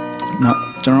နော်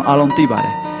ကျွန်တော်အားလုံးသိပါတ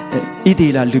ယ်ဣသေ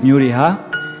လလူမျိုးတွေဟာ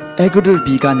အေဂုတု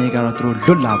ပြည်ကနေကတော့သူတို့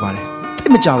လွတ်လာပါတယ်တိ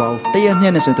တ်မကြပါဘူးတရက်နှ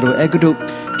စ်နဲ့ဆိုသူတို့အေဂုတု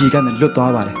ပြည်ကနေလွတ်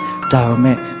သွားပါတယ်ဒါပေ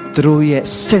မဲ့သူတို့ရဲ့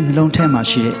စိတ်နှလုံးထဲမှာ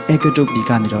ရှိတဲ့အေဂုတုပြည်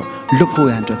ကနေတော့လွတ်ဖို့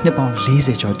ရန်အတွက်နှစ်ပေါင်း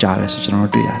40ကျော်ကြာတယ်ဆိုကျွန်တော်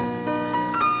တို့တွေ့ရတယ်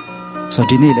ဆိုတော့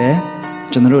ဒီနေ့လည်း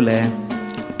ကျွန်တော်တို့လည်း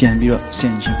ပြန်ပြီးတော့ဆ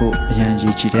င်ခြင်ဖို့အရန်ရ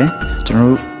ည်ကြည်တယ်ကျွန်တော်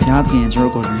တို့ဘုရားသခင်ကျွန်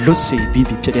တော်တို့ကိုလွတ်စေပြီး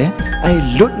ဖြစ်တယ်အဲ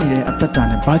ဒီလွတ်နေတဲ့အသက်တာ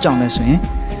နဲ့ဘာကြောင့်လဲဆိုရင်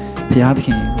ဘုရားသခ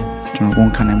င်ကိုကျွန်တော်ဝန်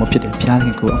ခံနိုင်မှုဖြစ်တယ်ဘုရားသခ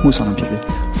င်ကိုအမှုဆောင်နိုင်ဖြစ်တယ်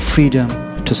freedom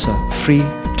to serve free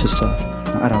to serve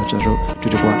အဲ့ဒါကိုကျွန်တော်တို့ဒီ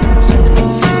တစ်ခု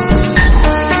က